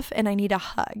not tough and I need a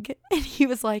hug. And he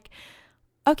was like,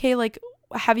 okay, like,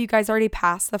 have you guys already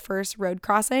passed the first road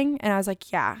crossing? And I was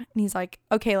like, yeah. And he's like,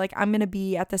 okay, like, I'm going to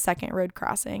be at the second road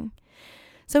crossing.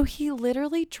 So he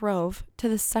literally drove to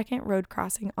the second road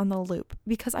crossing on the loop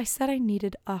because I said I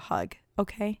needed a hug.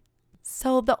 Okay.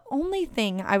 So the only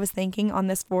thing I was thinking on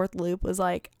this fourth loop was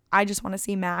like, I just want to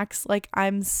see Max. Like,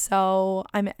 I'm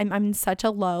in such a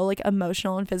low, like,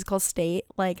 emotional and physical state.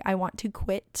 Like, I want to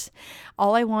quit.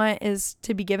 All I want is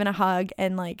to be given a hug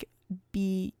and like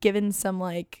be given some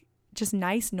like just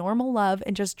nice normal love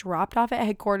and just dropped off at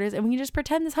headquarters, and we can just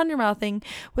pretend this 100-mile thing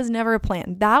was never a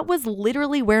plan. That was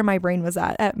literally where my brain was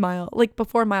at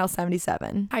before mile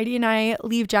 77. Heidi and I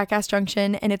leave Jackass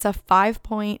Junction and it's a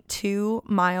 5.2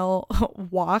 mile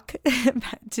walk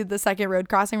to the second road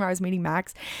crossing where I was meeting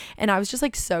Max, and I was just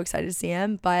like so excited to see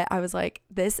him. But I was like,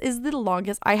 this is the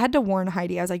longest. I had to warn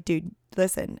Heidi. I was like, dude,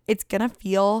 listen, it's gonna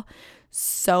feel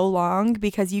so long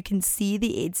because you can see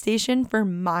the aid station for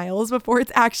miles before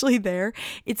it's actually there.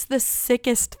 It's the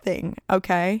sickest thing.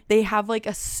 Okay, they have like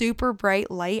a super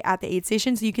bright light at the aid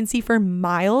station so you can see for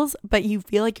miles, but you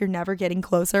feel like you're never getting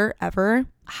closer ever.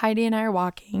 Heidi and I are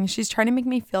walking. She's trying to make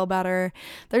me feel better.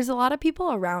 There's a lot of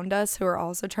people around us who are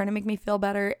also trying to make me feel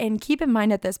better. And keep in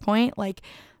mind at this point, like,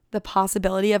 the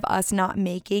possibility of us not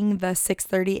making the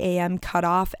 6:30 a.m.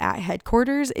 cutoff at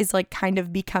headquarters is like kind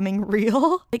of becoming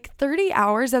real. Like, 30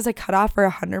 hours as a cutoff for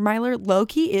a 100-miler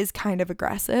low-key is kind of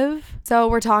aggressive. So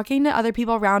we're talking to other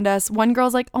people around us. One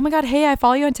girl's like, oh my God, hey, I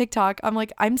follow you on TikTok. I'm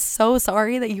like, I'm so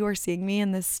sorry that you are seeing me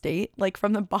in this state, like,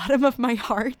 from the bottom of my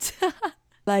heart.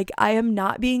 Like, I am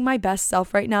not being my best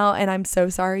self right now, and I'm so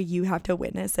sorry you have to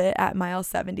witness it at mile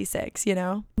 76, you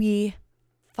know? We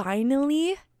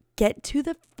finally get to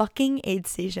the fucking aid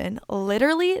station.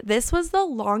 Literally, this was the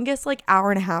longest like hour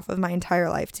and a half of my entire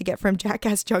life to get from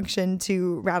Jackass Junction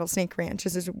to Rattlesnake Ranch.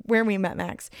 This is where we met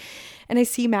Max. And I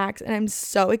see Max and I'm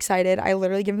so excited. I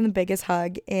literally give him the biggest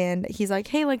hug and he's like,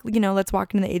 hey, like, you know, let's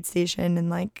walk into the aid station and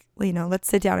like, you know, let's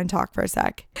sit down and talk for a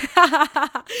sec.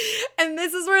 And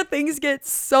this is where things get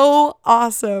so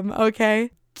awesome,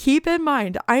 okay? Keep in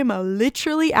mind, I'm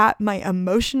literally at my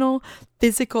emotional,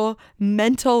 physical,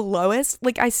 mental lowest.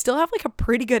 Like, I still have like a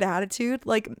pretty good attitude.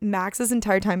 Like, Max's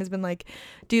entire time has been like,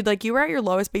 dude, like, you were at your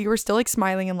lowest, but you were still like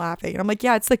smiling and laughing. And I'm like,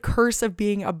 yeah, it's the curse of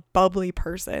being a bubbly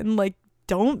person. Like,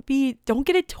 don't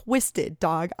get it twisted,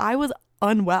 dog. I was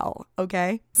unwell,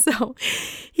 okay? So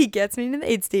he gets me to the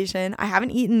aid station. I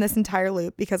haven't eaten this entire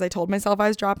loop because I told myself I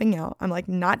was dropping out. I'm like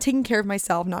not taking care of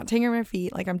myself, not taking care of my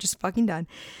feet. Like, I'm just fucking done.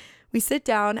 We sit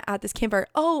down at this campfire.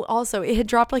 Oh, also, it had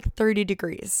dropped like 30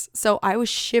 degrees. So I was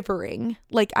shivering.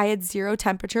 Like I had zero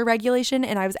temperature regulation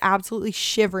and I was absolutely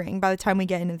shivering by the time we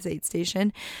get into this aid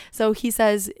station. So he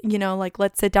says, like,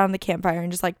 let's sit down at the campfire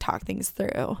and just like talk things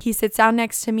through. He sits down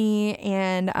next to me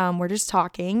and we're just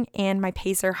talking. And my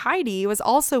pacer, Heidi, was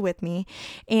also with me.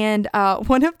 And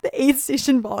one of the aid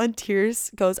station volunteers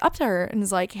goes up to her and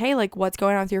is like, hey, like, what's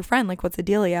going on with your friend? Like, what's the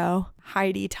dealio?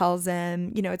 Heidi tells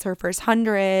him, it's her first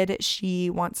 100. She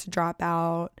wants to drop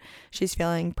out. She's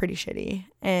feeling pretty shitty.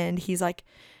 And he's like,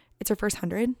 it's her first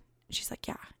 100? She's like,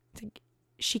 yeah. It's like,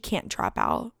 she can't drop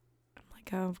out. I'm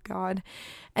like, oh, God.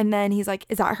 And then he's like,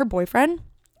 is that her boyfriend?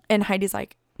 And Heidi's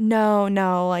like,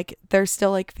 no, like, they're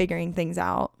still, like, figuring things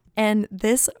out. And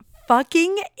this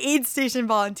fucking aid station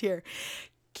volunteer,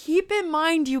 keep in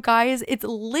mind, you guys, it's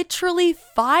literally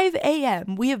 5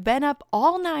 a.m. We have been up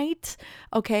all night.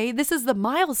 Okay, this is the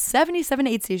mile 77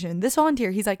 aid station. This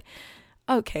volunteer, he's like,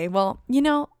 okay, well, I'm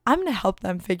going to help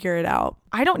them figure it out.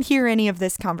 I don't hear any of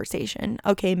this conversation.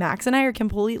 Okay, Max and I are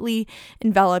completely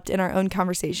enveloped in our own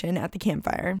conversation at the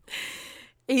campfire.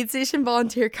 Aid station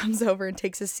volunteer comes over and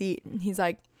takes a seat. He's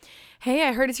like, hey,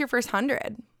 I heard it's your first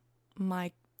 100. I'm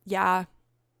like, yeah.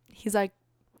 He's like,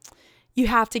 you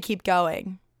have to keep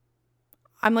going.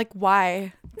 I'm like,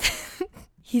 why?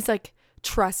 He's like,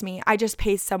 trust me, I just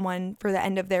paced someone for the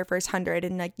end of their first 100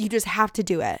 and like, you just have to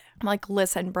do it. I'm like,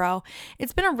 listen, bro,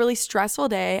 it's been a really stressful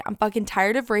day. I'm fucking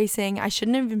tired of racing. I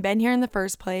shouldn't have even been here in the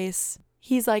first place.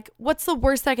 He's like, what's the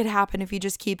worst that could happen if you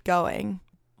just keep going?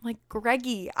 I'm like,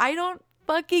 Greggy, I don't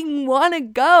fucking want to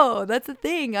go. That's the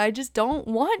thing. I just don't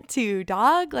want to,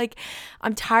 dog. Like,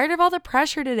 I'm tired of all the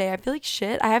pressure today. I feel like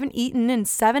shit. I haven't eaten in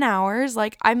 7 hours.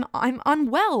 Like, I'm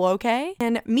unwell, okay?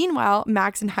 And meanwhile,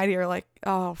 Max and Heidi are like,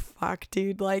 oh fuck,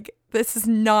 dude. Like, this is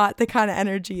not the kind of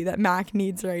energy that Mac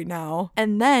needs right now.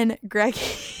 And then Greg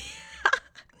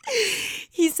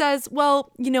he says,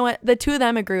 well, you know what? The two of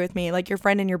them agree with me, like your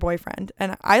friend and your boyfriend.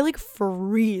 And I like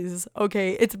freeze.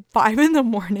 Okay. It's 5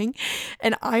 a.m.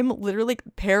 and I'm literally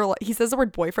paralyzed. He says the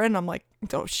word boyfriend. And I'm like,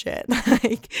 oh shit.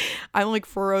 Like, I'm like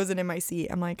frozen in my seat.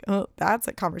 I'm like, oh, that's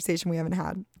a conversation we haven't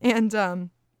had. And,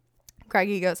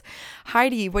 Greggy goes,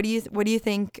 Heidi, what do you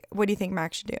think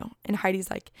Mac should do? And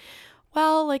Heidi's like,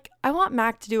 well, like, I want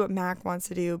Mac to do what Mac wants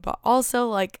to do, but also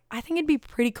like, I think it'd be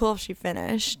pretty cool if she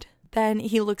finished. Then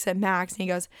he looks at Max and he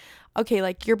goes, okay,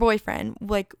 like your boyfriend,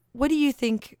 like, what do you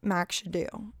think Max should do?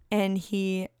 And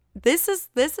this is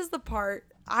the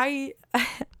part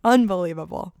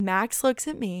unbelievable. Max looks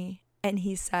at me and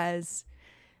he says,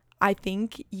 I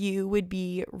think you would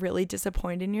be really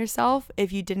disappointed in yourself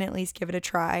if you didn't at least give it a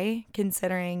try,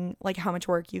 considering like how much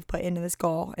work you've put into this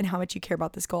goal and how much you care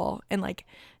about this goal. And like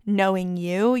knowing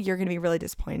you're going to be really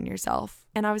disappointed in yourself.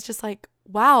 And I was just like,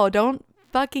 wow, don't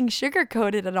fucking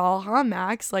sugarcoat it at all, huh,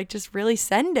 Max? Like, just really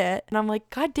send it. And I'm like,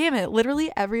 God damn it. Literally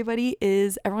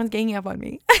everyone's ganging up on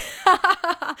me.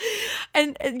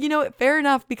 and fair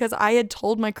enough, because I had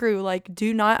told my crew, like,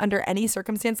 do not under any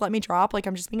circumstance let me drop. Like,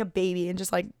 I'm just being a baby and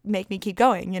just like make me keep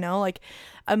going, like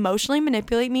emotionally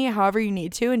manipulate me however you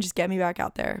need to and just get me back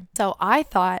out there. So I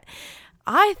thought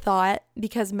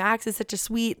because Max is such a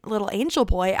sweet little angel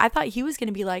boy, I thought he was going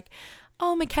to be like,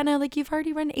 oh, McKenna, like you've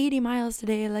already run 80 miles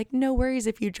today. Like, no worries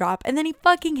if you drop. And then he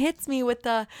fucking hits me with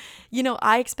the,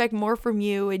 I expect more from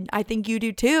you and I think you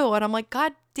do too. And I'm like,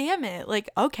 God damn it. Like,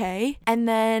 okay. And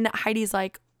then Heidi's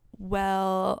like,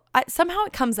 well, somehow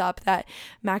it comes up that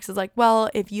Max is like, well,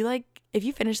 if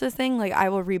you finish this thing, like I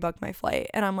will rebook my flight.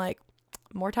 And I'm like,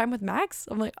 more time with Max?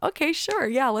 I'm like, okay, sure.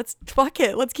 Yeah, let's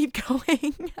keep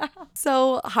going.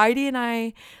 So Heidi and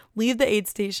I leave the aid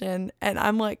station and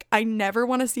I'm like, I never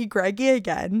want to see Greggy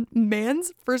again.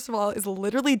 Mans, first of all, is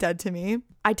literally dead to me.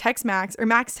 I text Max, or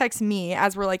Max texts me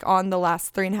as we're like on the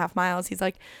last 3.5 miles. He's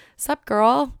like, sup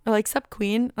girl, or like sup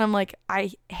queen. And I'm like,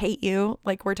 I hate you.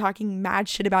 Like, we're talking mad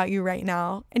shit about you right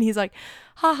now. And he's like,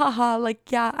 ha ha ha. Like,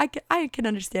 yeah, I can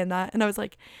understand that. And I was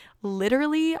like,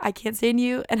 literally, I can't stand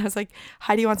you. And I was like,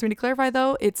 Heidi wants me to clarify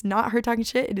though, it's not her talking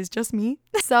shit, it is just me.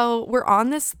 So we're on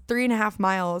this 3.5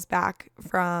 miles back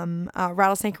from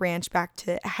Rattlesnake Ranch back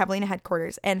to Javelina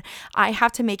headquarters, and I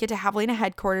have to make it to Javelina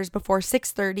headquarters before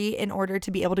 6:30 in order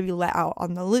to be able to be let out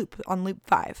on loop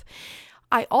 5.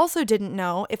 I also didn't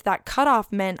know if that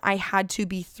cutoff meant I had to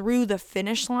be through the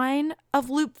finish line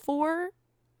of loop 4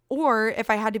 or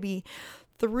if I had to be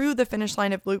through the finish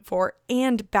line of loop 4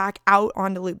 and back out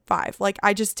onto loop 5. Like,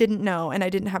 I just didn't know, and I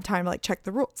didn't have time to like check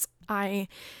the rules. I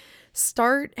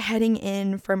start heading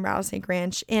in from Rattlesnake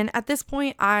Ranch, and at this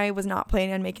point I was not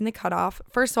planning on making the cutoff.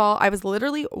 First of all, I was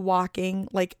literally walking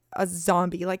like a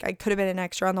zombie. Like I could have been an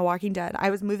extra on The Walking Dead. I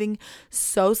was moving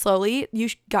so slowly.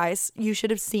 Guys, you should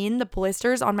have seen the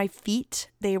blisters on my feet.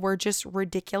 They were just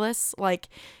ridiculous, like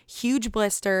huge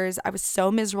blisters. I was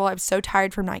so miserable. I was so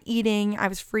tired from not eating. I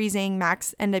was freezing.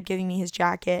 Max ended up giving me his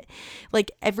jacket.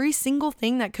 Like every single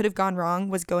thing that could have gone wrong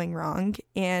was going wrong.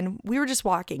 And we were just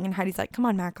walking and Heidi's like, come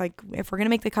on, Mac, like if we're going to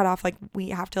make the cutoff, like we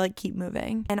have to like keep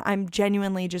moving. And I'm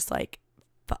genuinely just like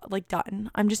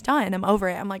done. I'm just done. I'm over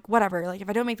it. I'm like, whatever. Like if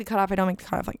I don't make the cutoff, I don't make the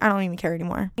cutoff. Like I don't even care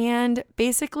anymore. And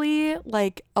basically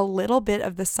like a little bit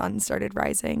of the sun started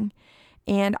rising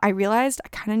and I realized I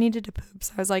kind of needed to poop.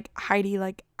 So I was like, Heidi,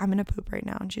 like I'm going to poop right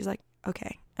now. And she's like,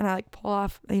 okay. And I like pull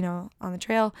off, on the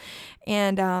trail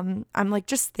and I'm like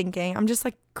just thinking, I'm just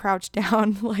like crouched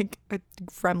down like a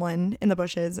gremlin in the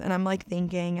bushes and I'm like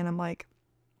thinking and I'm like,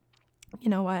 you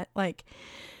know what? Like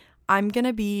I'm going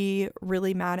to be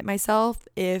really mad at myself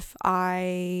if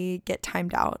I get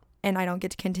timed out and I don't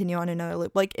get to continue on another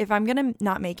loop. Like if I'm going to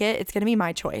not make it, it's going to be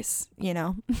my choice,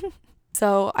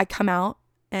 So I come out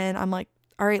and I'm like,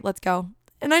 all right, let's go.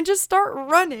 And I just start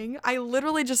running. I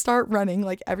literally just start running.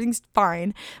 Like everything's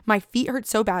fine. My feet hurt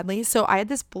so badly. So I had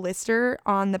this blister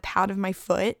on the pad of my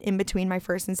foot in between my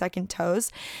first and second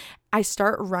toes. I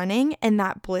start running and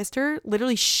that blister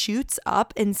literally shoots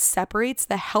up and separates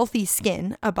the healthy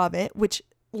skin above it, which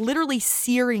literally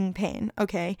searing pain.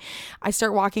 Okay. I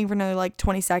start walking for another like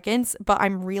 20 seconds, but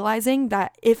I'm realizing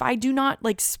that if I do not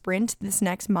like sprint this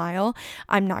next mile,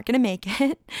 I'm not going to make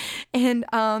it. And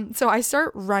so I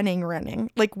start running.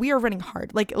 Like we are running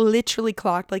hard, like literally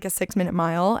clocked like a 6-minute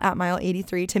mile at mile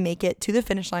 83 to make it to the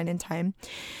finish line in time.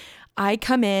 I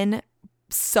come in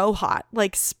so hot,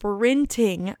 like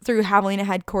sprinting through Javelina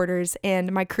headquarters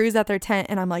and my crew's at their tent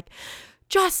and I'm like,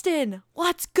 Justin,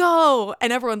 let's go.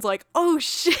 And everyone's like, oh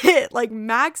shit, like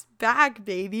Max back,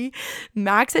 baby.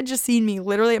 Max had just seen me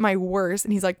literally at my worst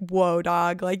and he's like, whoa,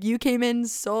 dog, like you came in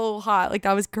so hot. Like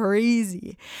that was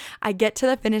crazy. I get to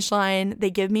the finish line.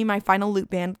 They give me my final loop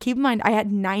band. Keep in mind, I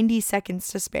had 90 seconds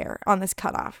to spare on this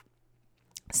cutoff.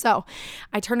 So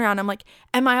I turn around, I'm like,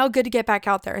 am I all good to get back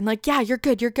out there? And like, yeah, you're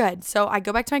good. So I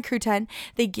go back to my crew tent.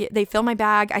 They fill my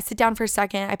bag. I sit down for a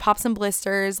second. I pop some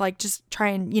blisters, like just try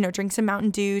and, drink some Mountain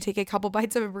Dew, take a couple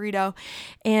bites of a burrito.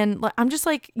 And I'm just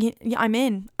like, yeah, I'm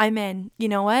in. You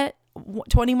know what?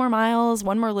 20 more miles,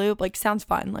 one more loop, like sounds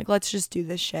fun. Like, let's just do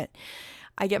this shit.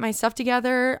 I get my stuff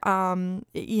together.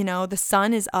 The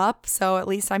sun is up, so at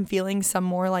least I'm feeling some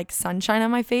more like sunshine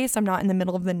on my face. I'm not in the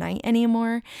middle of the night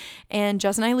anymore. And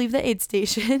Jess and I leave the aid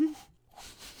station.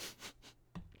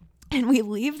 And we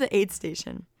leave the aid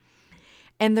station.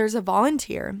 And there's a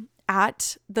volunteer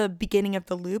at the beginning of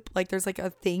the loop. Like there's like a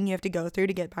thing you have to go through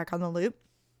to get back on the loop.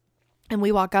 And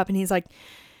we walk up and he's like,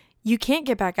 you can't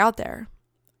get back out there.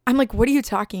 I'm like, what are you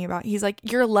talking about? He's like,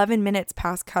 you're 11 minutes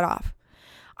past cutoff.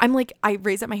 I'm like, I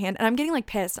raise up my hand and I'm getting like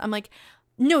pissed. I'm like,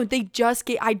 no,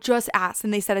 I just asked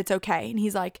and they said it's okay. And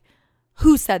he's like,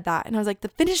 who said that? And I was like, the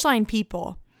finish line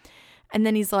people. And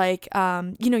then he's like,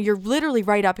 you're literally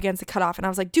right up against the cutoff. And I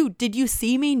was like, dude, did you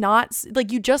see me not,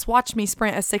 like, you just watched me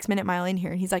sprint a 6-minute mile in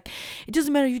here. And he's like, it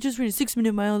doesn't matter. You just ran a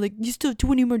 6-minute mile. Like, you still have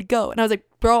 20 more to go. And I was like,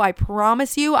 bro, I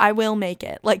promise you, I will make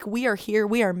it. Like, we are here.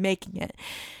 We are making it. And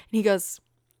he goes,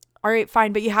 all right,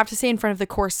 fine, but you have to stay in front of the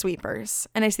course sweepers.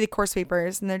 And I see the course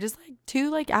sweepers and they're just like two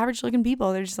like average looking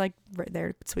people. They're just like right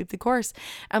there to sweep the course.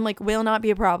 I'm like, will not be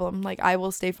a problem. Like I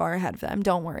will stay far ahead of them.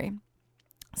 Don't worry.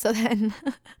 So then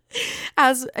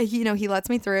as he lets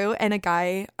me through and a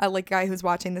guy who's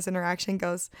watching this interaction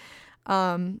goes,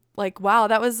 like, wow,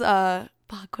 that was, fuck,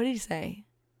 what did he say?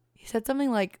 He said something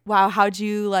like, wow, how'd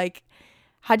you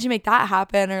make that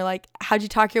happen? Or like, how'd you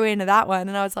talk your way into that one?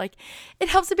 And I was like, it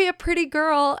helps to be a pretty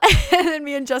girl. And then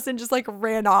me and Justin just like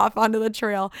ran off onto the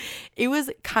trail. It was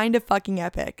kind of fucking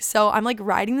epic. So I'm like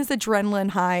riding this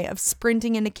adrenaline high of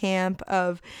sprinting into camp,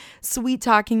 of sweet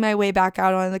talking my way back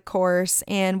out on the course.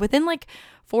 And within like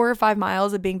 4 or 5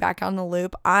 miles of being back on the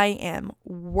loop, I am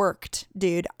worked,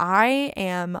 dude.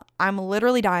 I'm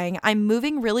literally dying. I'm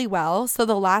moving really well. So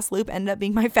the last loop ended up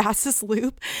being my fastest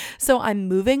loop. So I'm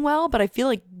moving well, but I feel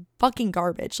like fucking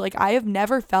garbage. Like I have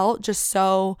never felt just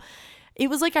so, it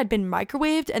was like I'd been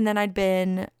microwaved and then I'd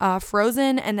been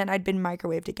frozen and then I'd been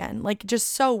microwaved again. Like just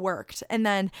so worked. And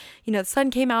then, the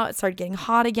sun came out, it started getting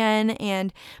hot again.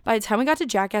 And by the time we got to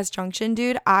Jackass Junction,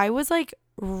 dude, I was like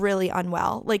really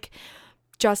unwell. Like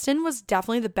Justin was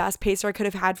definitely the best pacer I could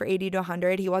have had for 80 to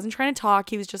 100. He wasn't trying to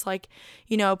talk. He was just like,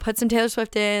 you know, put some Taylor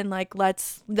Swift in, like,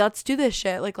 let's do this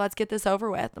shit. Like, let's get this over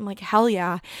with. I'm like, hell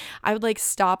yeah. I would like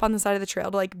stop on the side of the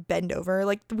trail to like bend over.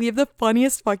 Like, we have the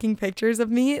funniest fucking pictures of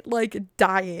me like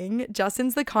dying.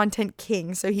 Justin's the content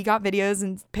king. So he got videos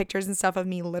and pictures and stuff of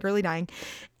me literally dying.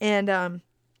 And,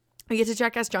 we get to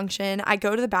Jackass Junction. I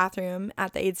go to the bathroom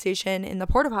at the aid station in the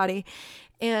porta potty,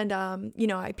 and you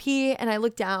know, I pee and I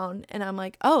look down and I'm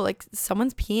like, oh, like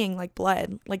someone's peeing like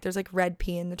blood. Like there's like red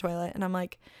pee in the toilet, and I'm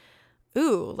like,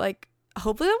 ooh, like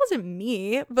hopefully that wasn't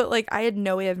me, but like I had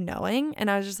no way of knowing,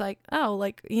 and I was just like, oh,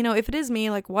 like, you know, if it is me,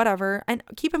 like whatever. And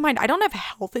keep in mind, I don't have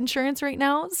health insurance right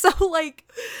now, so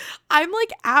like I'm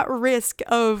like at risk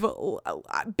of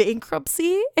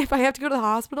bankruptcy if I have to go to the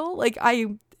hospital. Like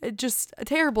just a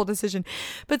terrible decision.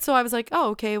 But so I was like,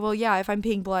 oh, okay, well, yeah, if I'm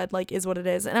peeing blood, like, is what it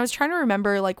is. And I was trying to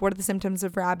remember, like, what are the symptoms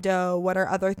of rhabdo? What are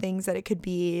other things that it could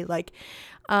be? Like,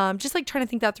 just like trying to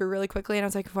think that through really quickly. And I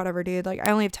was like, whatever, dude, like,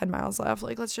 I only have 10 miles left.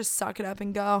 Like, let's just suck it up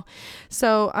and go.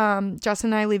 So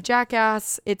Justin and I leave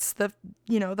Jackass. It's the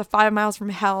 5 miles from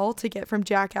hell to get from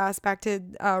Jackass back to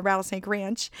Rattlesnake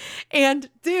Ranch. And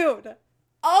dude,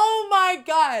 oh my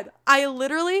God.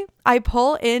 I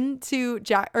pull into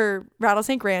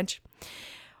Rattlesnake Ranch.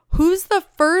 Who's the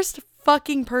first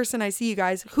fucking person I see, you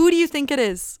guys? Who do you think it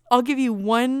is? I'll give you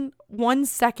one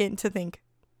second to think.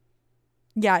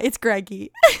 Yeah, it's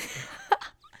Greggy.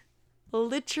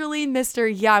 Literally,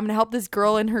 yeah, I'm gonna help this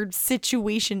girl in her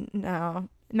situation. No,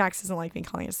 Max doesn't like me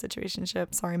calling it a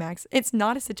situationship. Sorry, Max. It's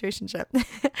not a situationship.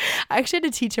 I actually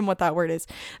had to teach him what that word is.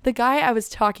 The guy I was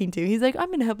talking to, he's like, I'm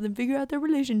going to help them figure out their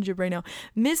relationship right now.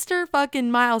 Mr.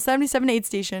 fucking Mile 77 aid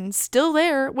station, still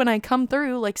there when I come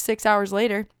through like 6 hours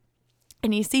later.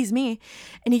 And he sees me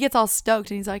and he gets all stoked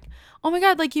and he's like, oh my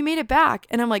God, like you made it back.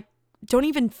 And I'm like, don't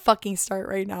even fucking start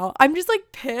right now. I'm just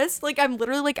like pissed. Like I'm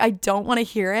literally like, I don't want to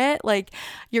hear it. Like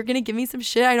you're going to give me some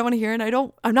shit I don't want to hear, and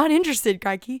I'm not interested,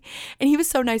 Greggy. And he was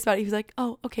so nice about it. He was like,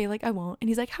 oh, okay, like I won't. And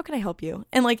he's like, how can I help you?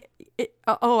 And like,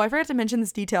 I forgot to mention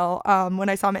this detail. When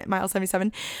I saw him at mile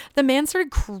 77, the man started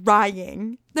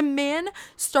crying. The man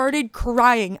started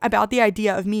crying about the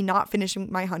idea of me not finishing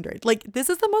my 100. Like, this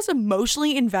is the most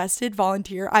emotionally invested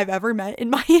volunteer I've ever met in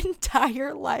my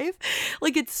entire life.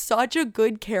 Like, it's such a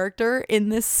good character in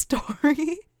this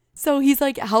story. So he's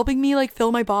like helping me like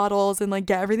fill my bottles and like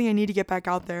get everything I need to get back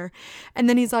out there. And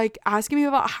then he's like asking me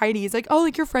about Heidi. He's like, oh,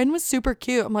 like your friend was super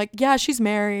cute. I'm like, yeah, she's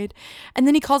married. And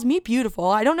then he calls me beautiful.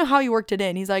 I don't know how he worked it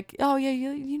in. He's like, oh yeah,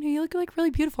 you look like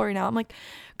really beautiful right now. I'm like,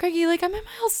 Greggy, like I'm at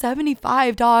mile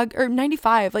 75, dog, or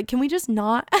 95. Like, can we just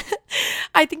not?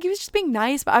 I think he was just being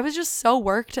nice, but I was just so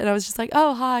worked, and I was just like,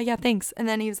 oh, hi, yeah, thanks. And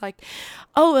then he was like,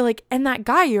 oh, like, and that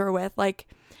guy you were with, like,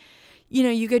 you know,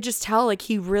 you could just tell like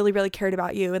he really, really cared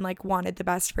about you and like wanted the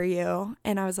best for you.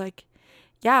 And I was like,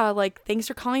 yeah, like, thanks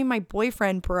for calling my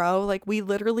boyfriend, bro. Like, we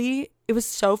literally, it was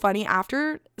so funny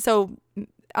after. So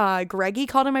Greggy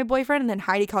called him my boyfriend, and then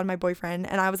Heidi called him my boyfriend.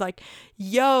 And I was like,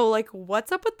 yo, like,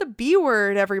 what's up with the B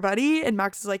word, everybody? And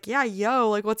Max was like, yeah, yo,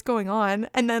 like, what's going on?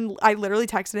 And then I literally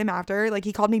texted him after, like,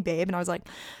 he called me babe, and I was like,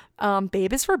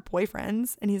 babe is for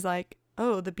boyfriends. And he's like,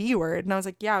 oh, the B word. And I was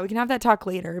like, yeah, we can have that talk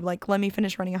later. Like, let me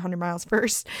finish running 100 miles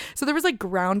first. So there was like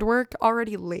groundwork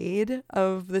already laid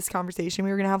of this conversation we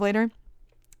were going to have later.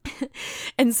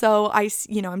 And so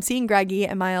I'm seeing Greggy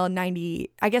at mile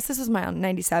 90. I guess this was mile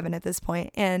 97 at this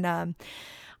point. And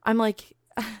I'm like,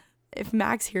 if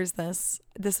Max hears this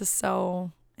is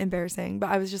so embarrassing. But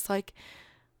I was just like,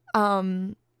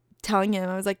 telling him,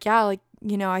 I was like, yeah, like,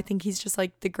 you know, I think he's just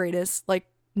like the greatest, like,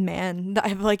 man that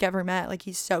I've like ever met. Like,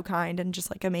 he's so kind and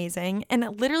just like amazing.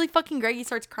 And literally fucking Greggy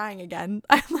starts crying again.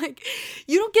 I'm like,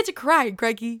 you don't get to cry,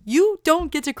 Greggy. You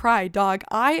don't get to cry, dog.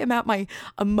 I am at my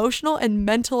emotional and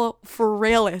mental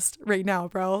frailest right now,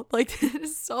 bro. Like, it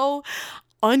is so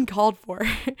uncalled for.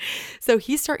 So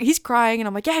he's crying, and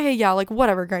I'm like, yeah, like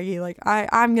whatever, Greggy. Like,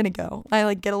 I'm gonna go. I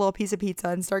like get a little piece of pizza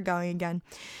and start going again.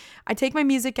 I take my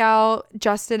music out.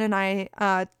 Justin and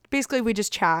I basically we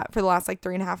just chat for the last like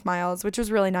 3.5 miles, which was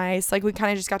really nice. Like, we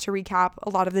kind of just got to recap a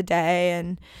lot of the day,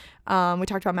 and we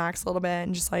talked about Max a little bit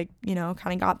and just like, you know,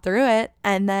 kind of got through it.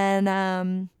 And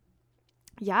then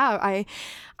yeah,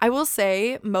 I will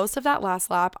say most of that last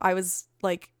lap I was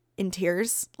like in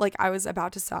tears. Like, I was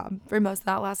about to sob for most of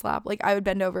that last lap. Like, I would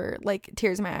bend over, like,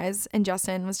 tears in my eyes, and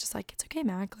Justin was just like, it's okay,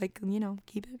 Mac, like, you know,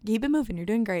 keep it moving, you're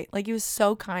doing great. Like, he was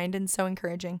so kind and so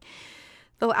encouraging.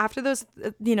 though after those,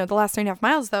 the last 3.5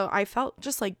 miles though, I felt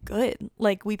just like good.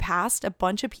 Like we passed a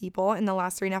bunch of people in the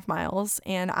last 3.5 miles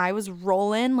and I was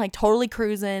rolling, like totally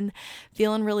cruising,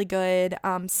 feeling really good,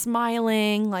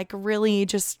 smiling, like really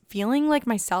just feeling like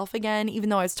myself again, even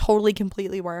though I was totally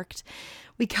completely worked.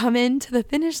 We come into the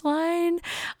finish line.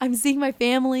 I'm seeing my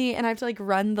family and I have to like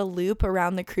run the loop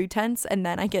around the crew tents and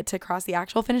then I get to cross the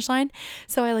actual finish line.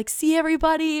 So I like see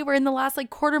everybody. We're in the last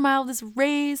like quarter mile of this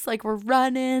race. Like we're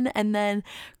running and then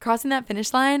crossing that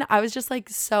finish line. I was just like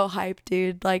so hyped,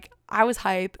 dude. Like I was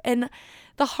hype. And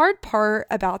the hard part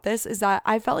about this is that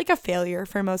I felt like a failure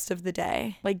for most of the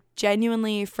day. Like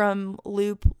genuinely from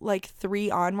loop like 3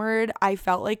 onward, I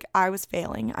felt like I was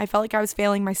failing. I felt like I was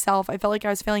failing myself. I felt like I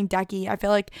was failing Decky. I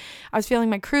felt like I was failing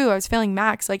my crew. I was failing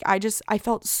Max. Like I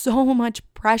felt so much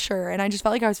pressure and I just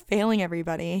felt like I was failing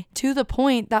everybody to the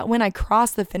point that when I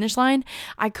crossed the finish line,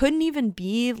 I couldn't even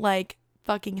be like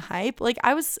fucking hype. Like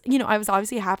I was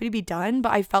obviously happy to be done,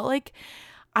 but I felt like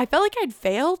I'd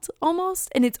failed almost.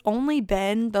 And it's only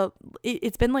been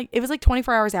it was like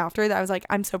 24 hours after that I was like,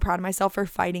 I'm so proud of myself for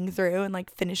fighting through and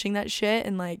like finishing that shit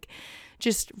and like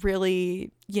just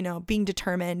really, being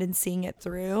determined and seeing it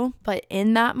through. But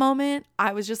in that moment,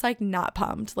 I was just like not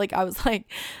pumped. Like I was like,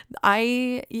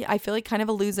 I feel like kind of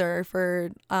a loser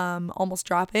for almost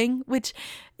dropping, which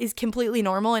is completely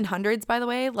normal in hundreds, by the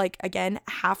way. Like again,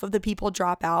 half of the people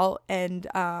drop out and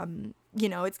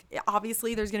it's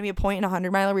obviously there's going to be a point in a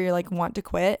 100-miler where you're like want to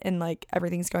quit and like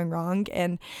everything's going wrong.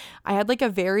 And I had like a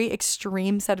very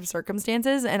extreme set of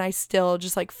circumstances and I still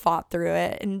just like fought through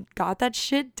it and got that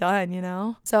shit done.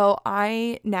 So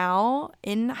I now,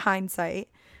 in hindsight,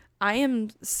 I am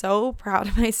so proud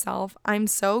of myself. I'm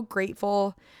so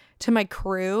grateful to my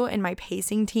crew and my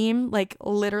pacing team. Like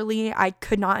literally, I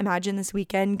could not imagine this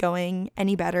weekend going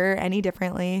any better, any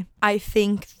differently. I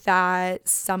think that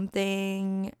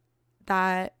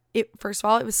first of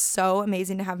all, it was so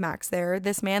amazing to have Max there.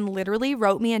 This man literally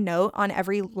wrote me a note on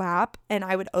every lap and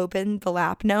I would open the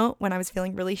lap note when I was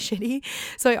feeling really shitty.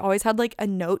 So I always had like a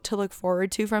note to look forward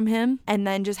to from him. And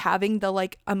then just having the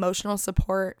like emotional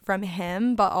support from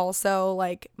him, but also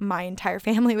like my entire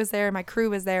family was there. My crew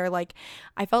was there. Like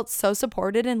I felt so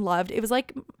supported and loved. It was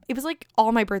like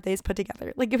all my birthdays put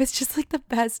together. Like it was just like the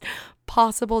best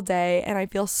possible day. And I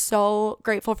feel so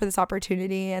grateful for this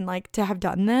opportunity and like to have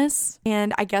done this.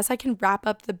 And I guess I can wrap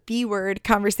up the B word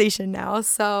conversation now.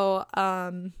 So,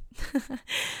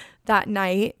 that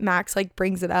night Max like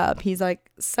brings it up. He's like,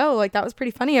 so like, that was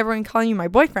pretty funny. Everyone calling you my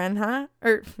boyfriend, huh?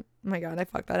 Or, oh my God, I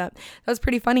fucked that up. That was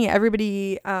pretty funny.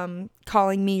 Everybody,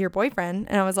 calling me your boyfriend.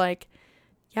 And I was like,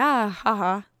 yeah,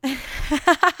 haha.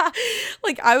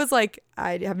 Like, I was like,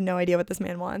 I have no idea what this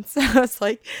man wants. I was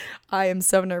like, I am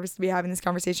so nervous to be having this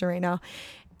conversation right now.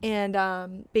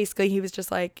 And, basically he was just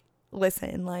like,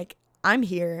 listen, like, I'm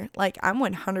here. Like, I'm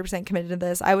 100% committed to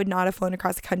this. I would not have flown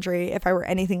across the country if I were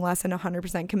anything less than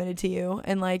 100% committed to you.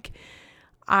 And like,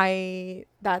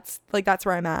 that's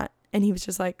where I'm at. And he was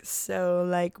just like, so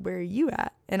like, where are you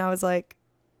at? And I was like,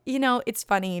 it's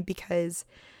funny because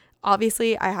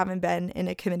obviously I haven't been in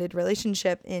a committed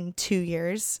relationship in 2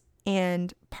 years.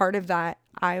 And part of that,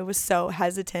 I was so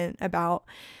hesitant about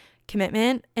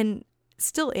commitment and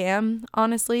still am,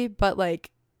 honestly. But like,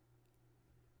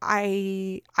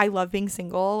 I love being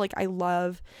single. Like I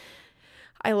love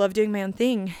doing my own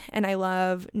thing and I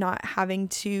love not having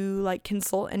to like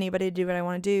consult anybody to do what I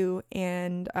want to do.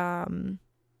 And I'm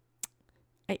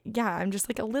just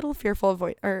like a little fearful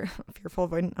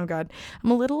avoidant. Oh God. I'm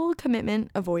a little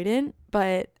commitment avoidant,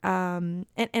 but and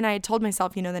I had told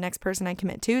myself, the next person I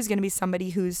commit to is going to be somebody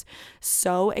who's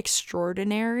so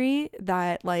extraordinary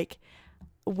that like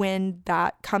when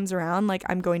that comes around, like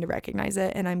I'm going to recognize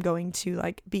it and I'm going to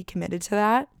like be committed to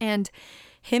that. And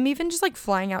him even just like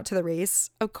flying out to the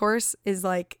race, of course, is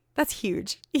like, that's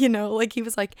huge. Like he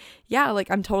was like, yeah,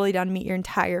 like I'm totally down to meet your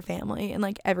entire family and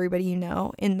like everybody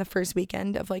in the first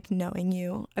weekend of like knowing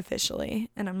you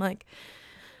officially. And I'm like,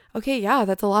 okay, yeah,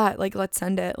 that's a lot. Like, let's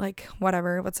send it. Like,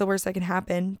 whatever. What's the worst that can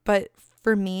happen? But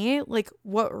for me, like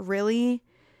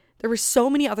there were so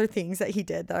many other things that he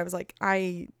did that I was like,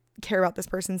 I care about this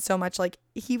person so much. Like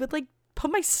he would like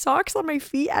put my socks on my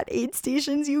feet at aid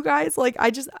stations, you guys. Like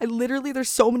I literally, there's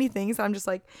so many things that I'm just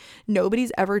like,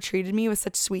 nobody's ever treated me with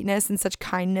such sweetness and such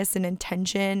kindness and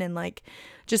intention and like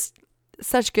just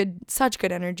such good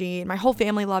energy. And my whole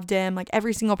family loved him. Like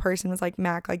every single person was like,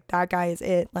 Mac, like that guy is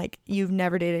it. Like you've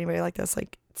never dated anybody like this.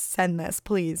 Like send this,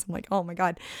 please. I'm like, oh my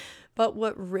God. But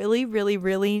what really, really,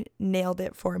 really nailed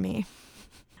it for me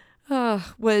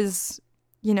was,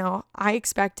 I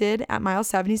expected at mile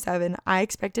 77, I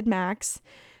expected Max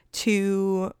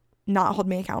to not hold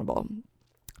me accountable.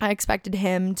 I expected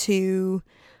him to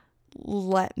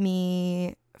let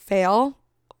me fail.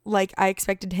 Like, I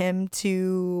expected him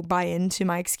to buy into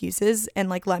my excuses and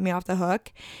like let me off the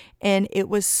hook. And it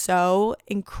was so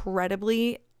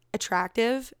incredibly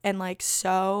attractive and like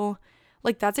so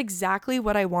like that's exactly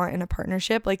what I want in a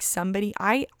partnership. Like somebody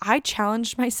I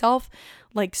challenged myself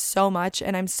like so much,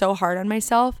 and I'm so hard on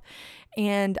myself.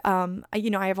 And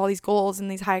I have all these goals and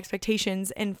these high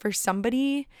expectations, and for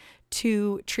somebody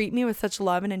to treat me with such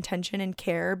love and intention and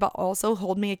care, but also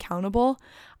hold me accountable,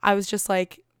 I was just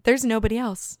like, there's nobody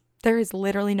else. There is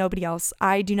literally nobody else.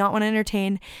 I do not want to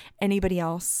entertain anybody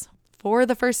else. For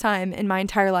the first time in my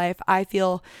entire life, I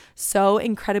feel so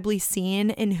incredibly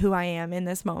seen in who I am in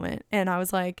this moment. And I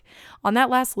was like, on that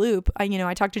last loop, I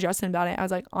talked to Justin about it. I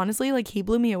was like, honestly, like he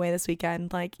blew me away this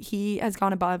weekend. Like he has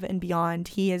gone above and beyond.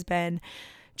 He has been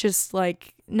just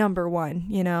like number one,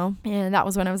 And that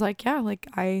was when I was like, yeah, like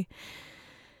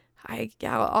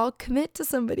I'll commit to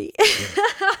somebody.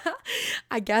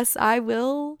 I guess I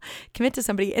will commit to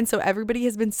somebody. And so everybody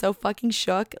has been so fucking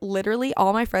shook. Literally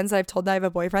all my friends that I've told that I have a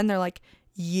boyfriend, they're like,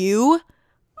 you,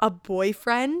 a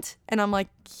boyfriend? And I'm like,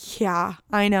 yeah,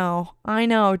 I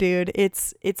know, dude.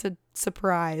 It's a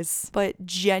surprise. But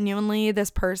genuinely,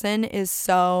 this person is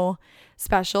so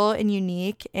special and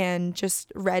unique and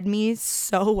just read me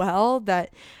so well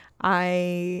that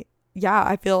I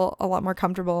feel a lot more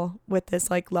comfortable with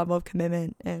this like level of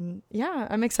commitment. And yeah,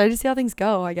 I'm excited to see how things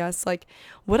go, I guess. Like,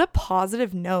 what a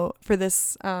positive note for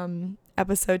this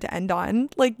episode to end on.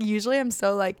 Like, usually I'm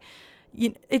so like,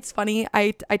 it's funny.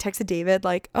 I texted David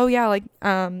like, oh yeah, like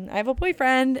I have a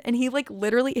boyfriend, and he like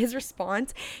literally his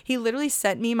response, he literally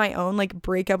sent me my own like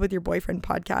break up with your boyfriend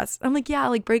podcast. I'm like, yeah,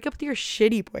 like break up with your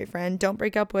shitty boyfriend. Don't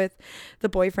break up with the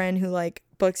boyfriend who like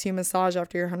books you a massage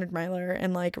after your 100-miler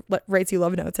and like writes you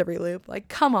love notes every loop. Like,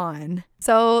 come on.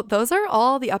 So those are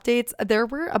all the updates. There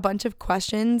were a bunch of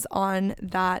questions on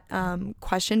that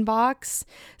question box,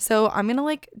 so I'm gonna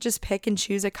like just pick and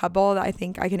choose a couple that I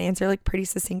think I can answer like pretty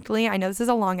succinctly. I know this is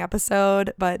a long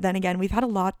episode, but then again, we've had a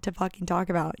lot to fucking talk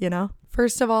about,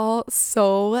 First of all,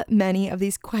 so many of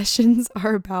these questions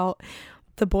are about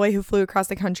the boy who flew across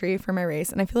the country for my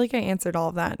race, and I feel like I answered all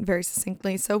of that very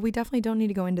succinctly, so we definitely don't need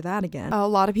to go into that again. A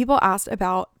lot of people asked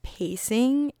about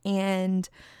pacing, and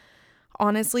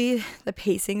honestly, the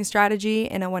pacing strategy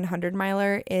in a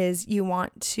 100-miler is you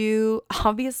want to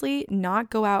obviously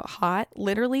not go out hot,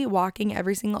 literally walking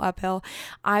every single uphill.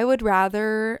 I would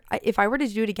rather, if I were to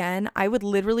do it again, I would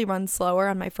literally run slower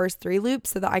on my first 3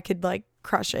 loops so that I could like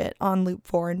crush it on loop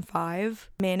 4 and 5.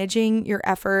 Managing your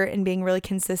effort and being really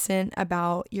consistent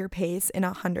about your pace in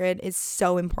 100 is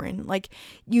so important. Like,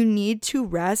 you need to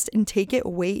rest and take it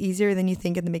way easier than you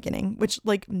think in the beginning, which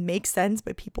like makes sense,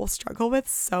 but people struggle with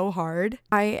so hard.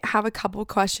 I have a couple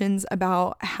questions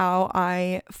about how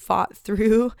I fought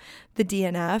through the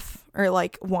DNF, or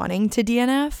like wanting to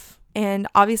DNF. And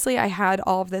obviously I had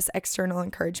all of this external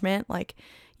encouragement, like,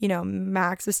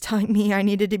 Max was telling me I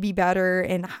needed to be better,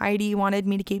 and Heidi wanted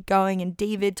me to keep going, and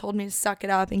David told me to suck it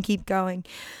up and keep going.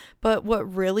 But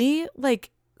what really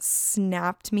like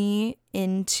snapped me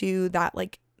into that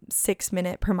like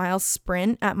 6-minute per mile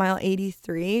sprint at mile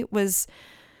 83 was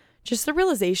just the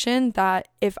realization that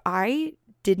if I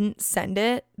didn't send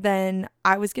it, then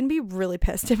I was going to be really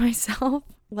pissed at myself.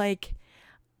 Like,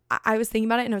 I was thinking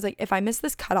about it, and I was like, if I miss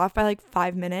this cutoff by like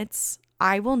 5 minutes,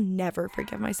 I will never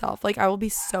forgive myself. Like, I will be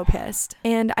so pissed.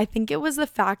 And I think it was the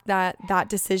fact that that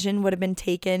decision would have been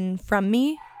taken from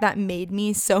me that made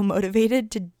me so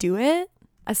motivated to do it.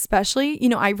 Especially,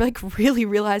 I like really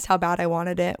realized how bad I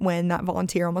wanted it when that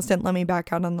volunteer almost didn't let me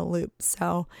back out on the loop.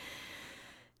 So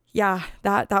yeah,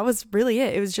 that was really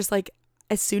it. It was just like,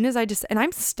 as soon as and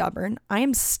I'm stubborn. I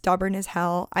am stubborn as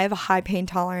hell. I have a high pain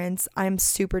tolerance. I'm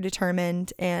super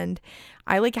determined, and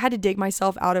I like had to dig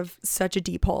myself out of such a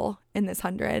deep hole in this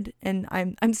 100, and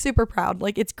I'm super proud.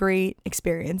 Like, it's great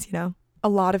experience, A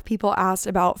lot of people asked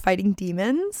about fighting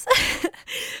demons.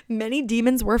 Many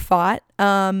demons were fought.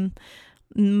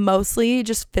 Mostly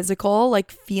just physical,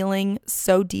 like feeling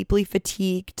so deeply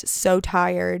fatigued, so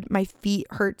tired. My feet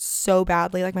hurt so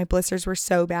badly, like my blisters were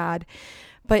so bad.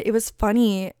 But it was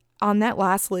funny on that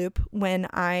last loop when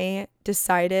I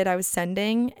decided I was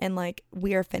sending and like,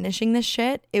 we are finishing this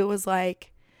shit. It was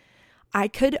like I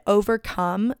could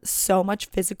overcome so much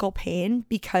physical pain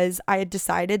because I had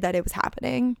decided that it was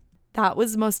happening. That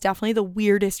was most definitely the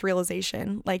weirdest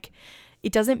realization. Like,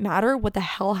 it doesn't matter what the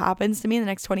hell happens to me in the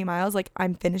next 20 miles. Like,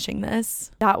 I'm finishing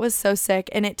this. That was so sick.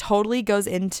 And it totally goes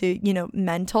into,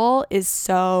 mental is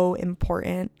so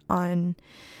important on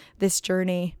this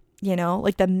journey.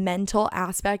 Like the mental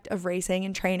aspect of racing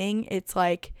and training, it's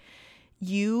like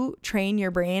you train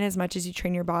your brain as much as you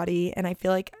train your body. And I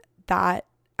feel like that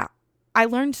I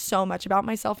learned so much about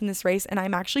myself in this race, and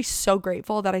I'm actually so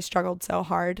grateful that I struggled so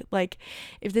hard. Like,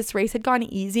 if this race had gone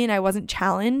easy and I wasn't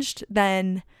challenged,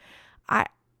 then I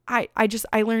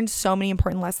learned so many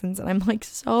important lessons, and I'm like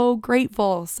so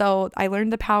grateful. So I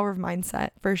learned the power of mindset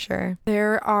for sure.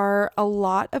 There are a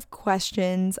lot of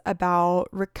questions about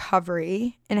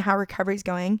recovery and how recovery is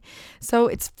going. So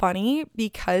it's funny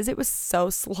because it was so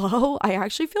slow. I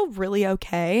actually feel really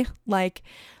okay. Like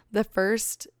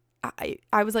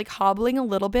I was like hobbling a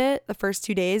little bit the first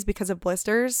 2 days because of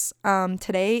blisters.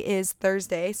 Today is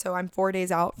Thursday, so I'm 4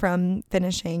 days out from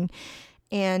finishing.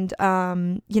 And,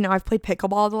 I've played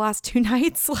pickleball the last 2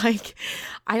 nights. Like,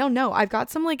 I don't know. I've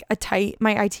got some like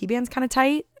my IT band's kind of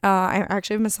tight. I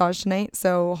actually have a massage tonight,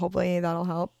 so hopefully that'll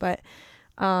help. But,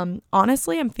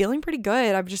 honestly, I'm feeling pretty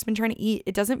good. I've just been trying to eat.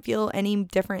 It doesn't feel any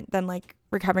different than like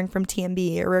recovering from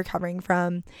TMB or recovering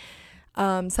from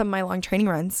some of my long training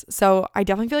runs. So I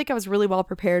definitely feel like I was really well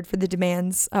prepared for the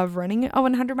demands of running a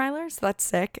 100 miler. So that's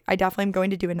sick. I definitely am going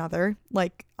to do another.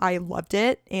 Like, I loved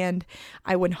it, and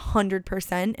I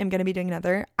 100% am going to be doing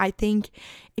another. I think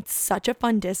it's such a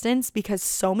fun distance because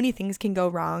so many things can go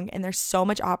wrong, and there's so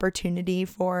much opportunity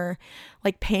for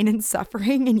like pain and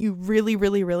suffering, and you really,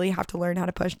 really, really have to learn how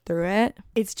to push through it.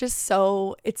 It's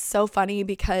so funny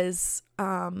because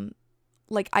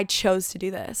like I chose to do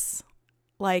this.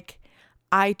 Like,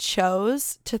 I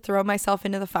chose to throw myself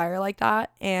into the fire like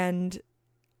that. And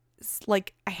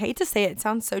like, I hate to say it, it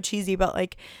sounds so cheesy, but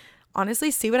like,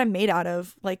 honestly, see what I'm made out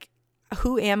of. Like,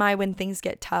 who am I when things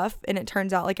get tough? And it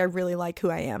turns out like I really like who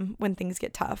I am when things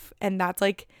get tough. And that's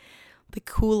like the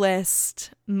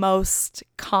coolest, most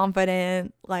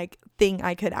confident like thing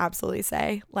I could absolutely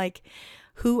say. Like,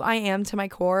 who I am to my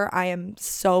core, I am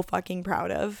so fucking proud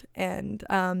of. And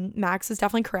Max is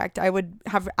definitely correct. I would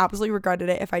have absolutely regretted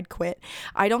it if I'd quit.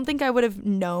 I don't think I would have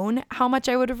known how much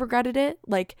I would have regretted it.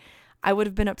 Like, I would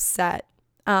have been upset,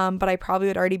 but I probably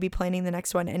would already be planning the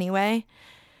next one anyway.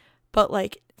 But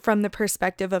like, from the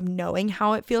perspective of knowing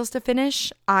how it feels to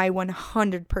finish, I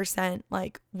 100%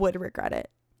 like would regret it,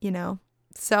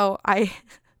 So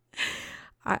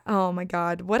oh my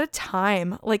God, what a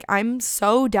time. Like, I'm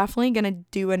so definitely going to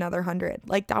do another 100.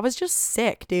 Like, that was just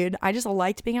sick, dude. I just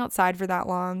liked being outside for that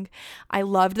long. I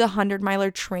loved the 100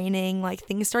 miler training. Like,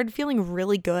 things started feeling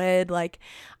really good. Like,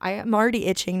 I am already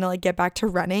itching to like get back to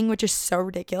running, which is so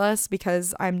ridiculous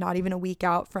because I'm not even a week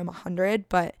out from 100,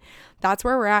 but that's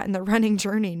where we're at in the running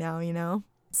journey now.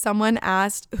 Someone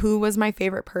asked who was my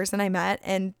favorite person I met,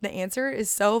 and the answer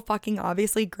is so fucking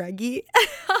obviously Greggy.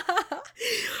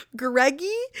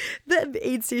 Greggy, the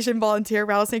aid station volunteer,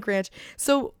 Rattlesnake Ranch.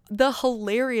 So the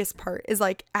hilarious part is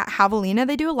like at Javelina,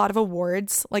 they do a lot of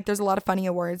awards. Like, there's a lot of funny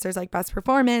awards. There's like best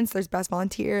performance, there's best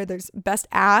volunteer, there's best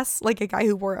ass, like a guy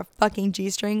who wore a fucking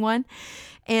G-string one.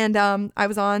 And I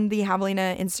was on the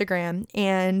Javelina Instagram,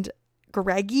 and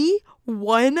Greggy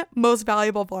won most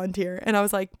valuable volunteer. And I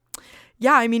was like,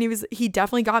 yeah, I mean, he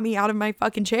definitely got me out of my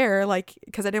fucking chair, like,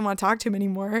 because I didn't want to talk to him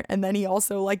anymore. And then he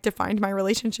also like defined my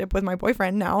relationship with my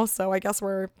boyfriend now. So I guess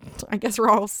we're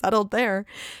all settled there.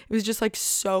 It was just like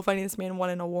so funny. This man won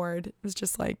an award. It was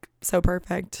just like so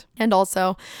perfect. And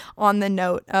also, on the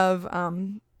note of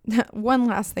one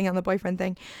last thing on the boyfriend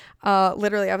thing,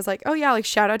 literally I was like, oh yeah, like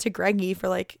shout out to Greggy for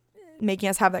like making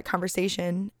us have that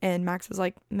conversation. And Max was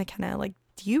like, McKenna, like,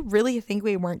 do you really think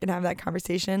we weren't gonna have that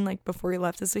conversation like before we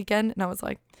left this weekend? And I was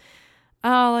like,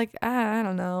 oh, like, I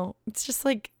don't know. It's just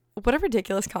like, what a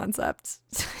ridiculous concept.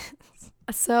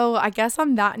 So I guess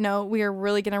on that note, we are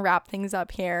really gonna wrap things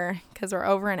up here because we're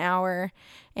over an hour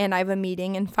and I have a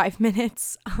meeting in 5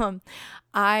 minutes.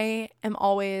 I am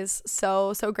always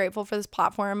so grateful for this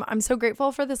platform. I'm so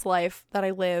grateful for this life that I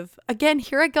live. Again,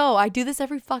 here I go. I do this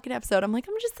every fucking episode. I'm like,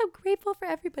 I'm just so grateful for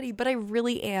everybody, but I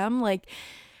really am. Like,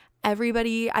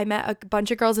 everybody, I met a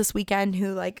bunch of girls this weekend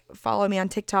who like follow me on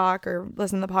TikTok or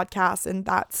listen to the podcast, and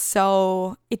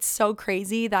it's so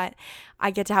crazy that I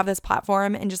get to have this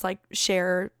platform and just like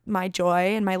share my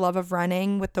joy and my love of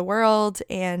running with the world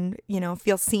and,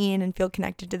 feel seen and feel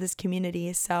connected to this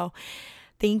community. So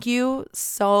thank you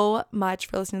so much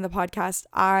for listening to the podcast.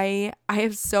 I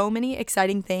have so many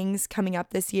exciting things coming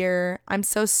up this year. I'm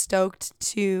so stoked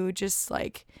to just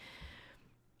like,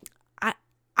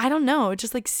 I don't know,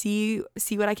 just like see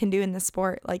what I can do in this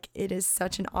sport. Like, it is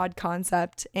such an odd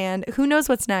concept, and who knows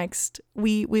what's next.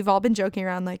 We've all been joking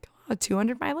around like, a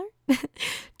 200 miler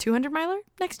 200 miler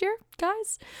next year,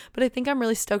 guys. But I think I'm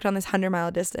really stoked on this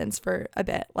 100-mile distance for a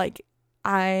bit. Like,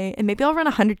 and maybe I'll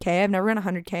run 100K. I've never run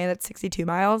 100K. That's 62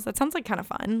 miles. That sounds like kind of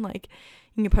fun. Like,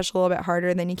 you can push a little bit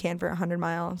harder than you can for a 100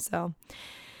 mile. So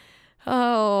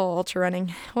Oh, ultra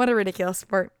running. What a ridiculous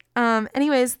sport.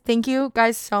 Anyways, thank you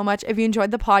guys so much. If you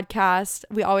enjoyed the podcast,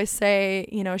 we always say,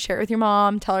 share it with your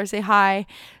mom, tell her to say hi,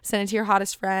 send it to your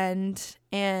hottest friend.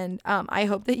 And I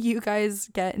hope that you guys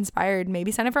get inspired.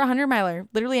 Maybe sign up for a 100-miler.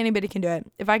 Literally anybody can do it.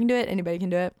 If I can do it, anybody can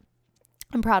do it.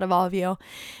 I'm proud of all of you.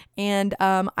 And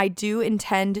I do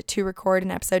intend to record an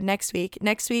episode next week.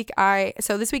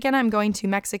 So this weekend I'm going to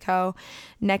Mexico.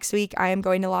 Next week I am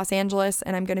going to Los Angeles,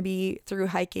 and I'm going to be through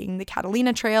hiking the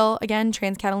Catalina Trail again,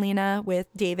 Trans Catalina, with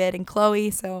David and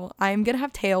Chloe. So I'm going to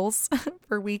have tails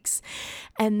for weeks.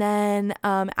 And then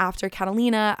after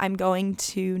Catalina, I'm going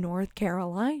to North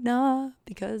Carolina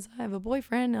because I have a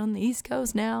boyfriend on the East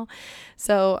Coast now.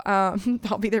 So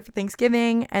I'll be there for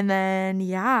Thanksgiving. And then,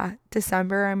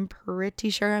 December, I'm pretty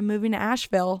sure I'm moving to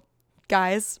Asheville,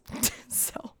 guys.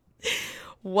 So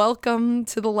welcome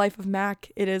to the life of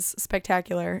Mac. It is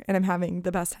spectacular, and I'm having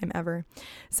the best time ever.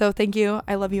 So thank you.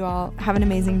 I love you all. Have an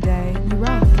amazing day. You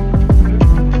rock.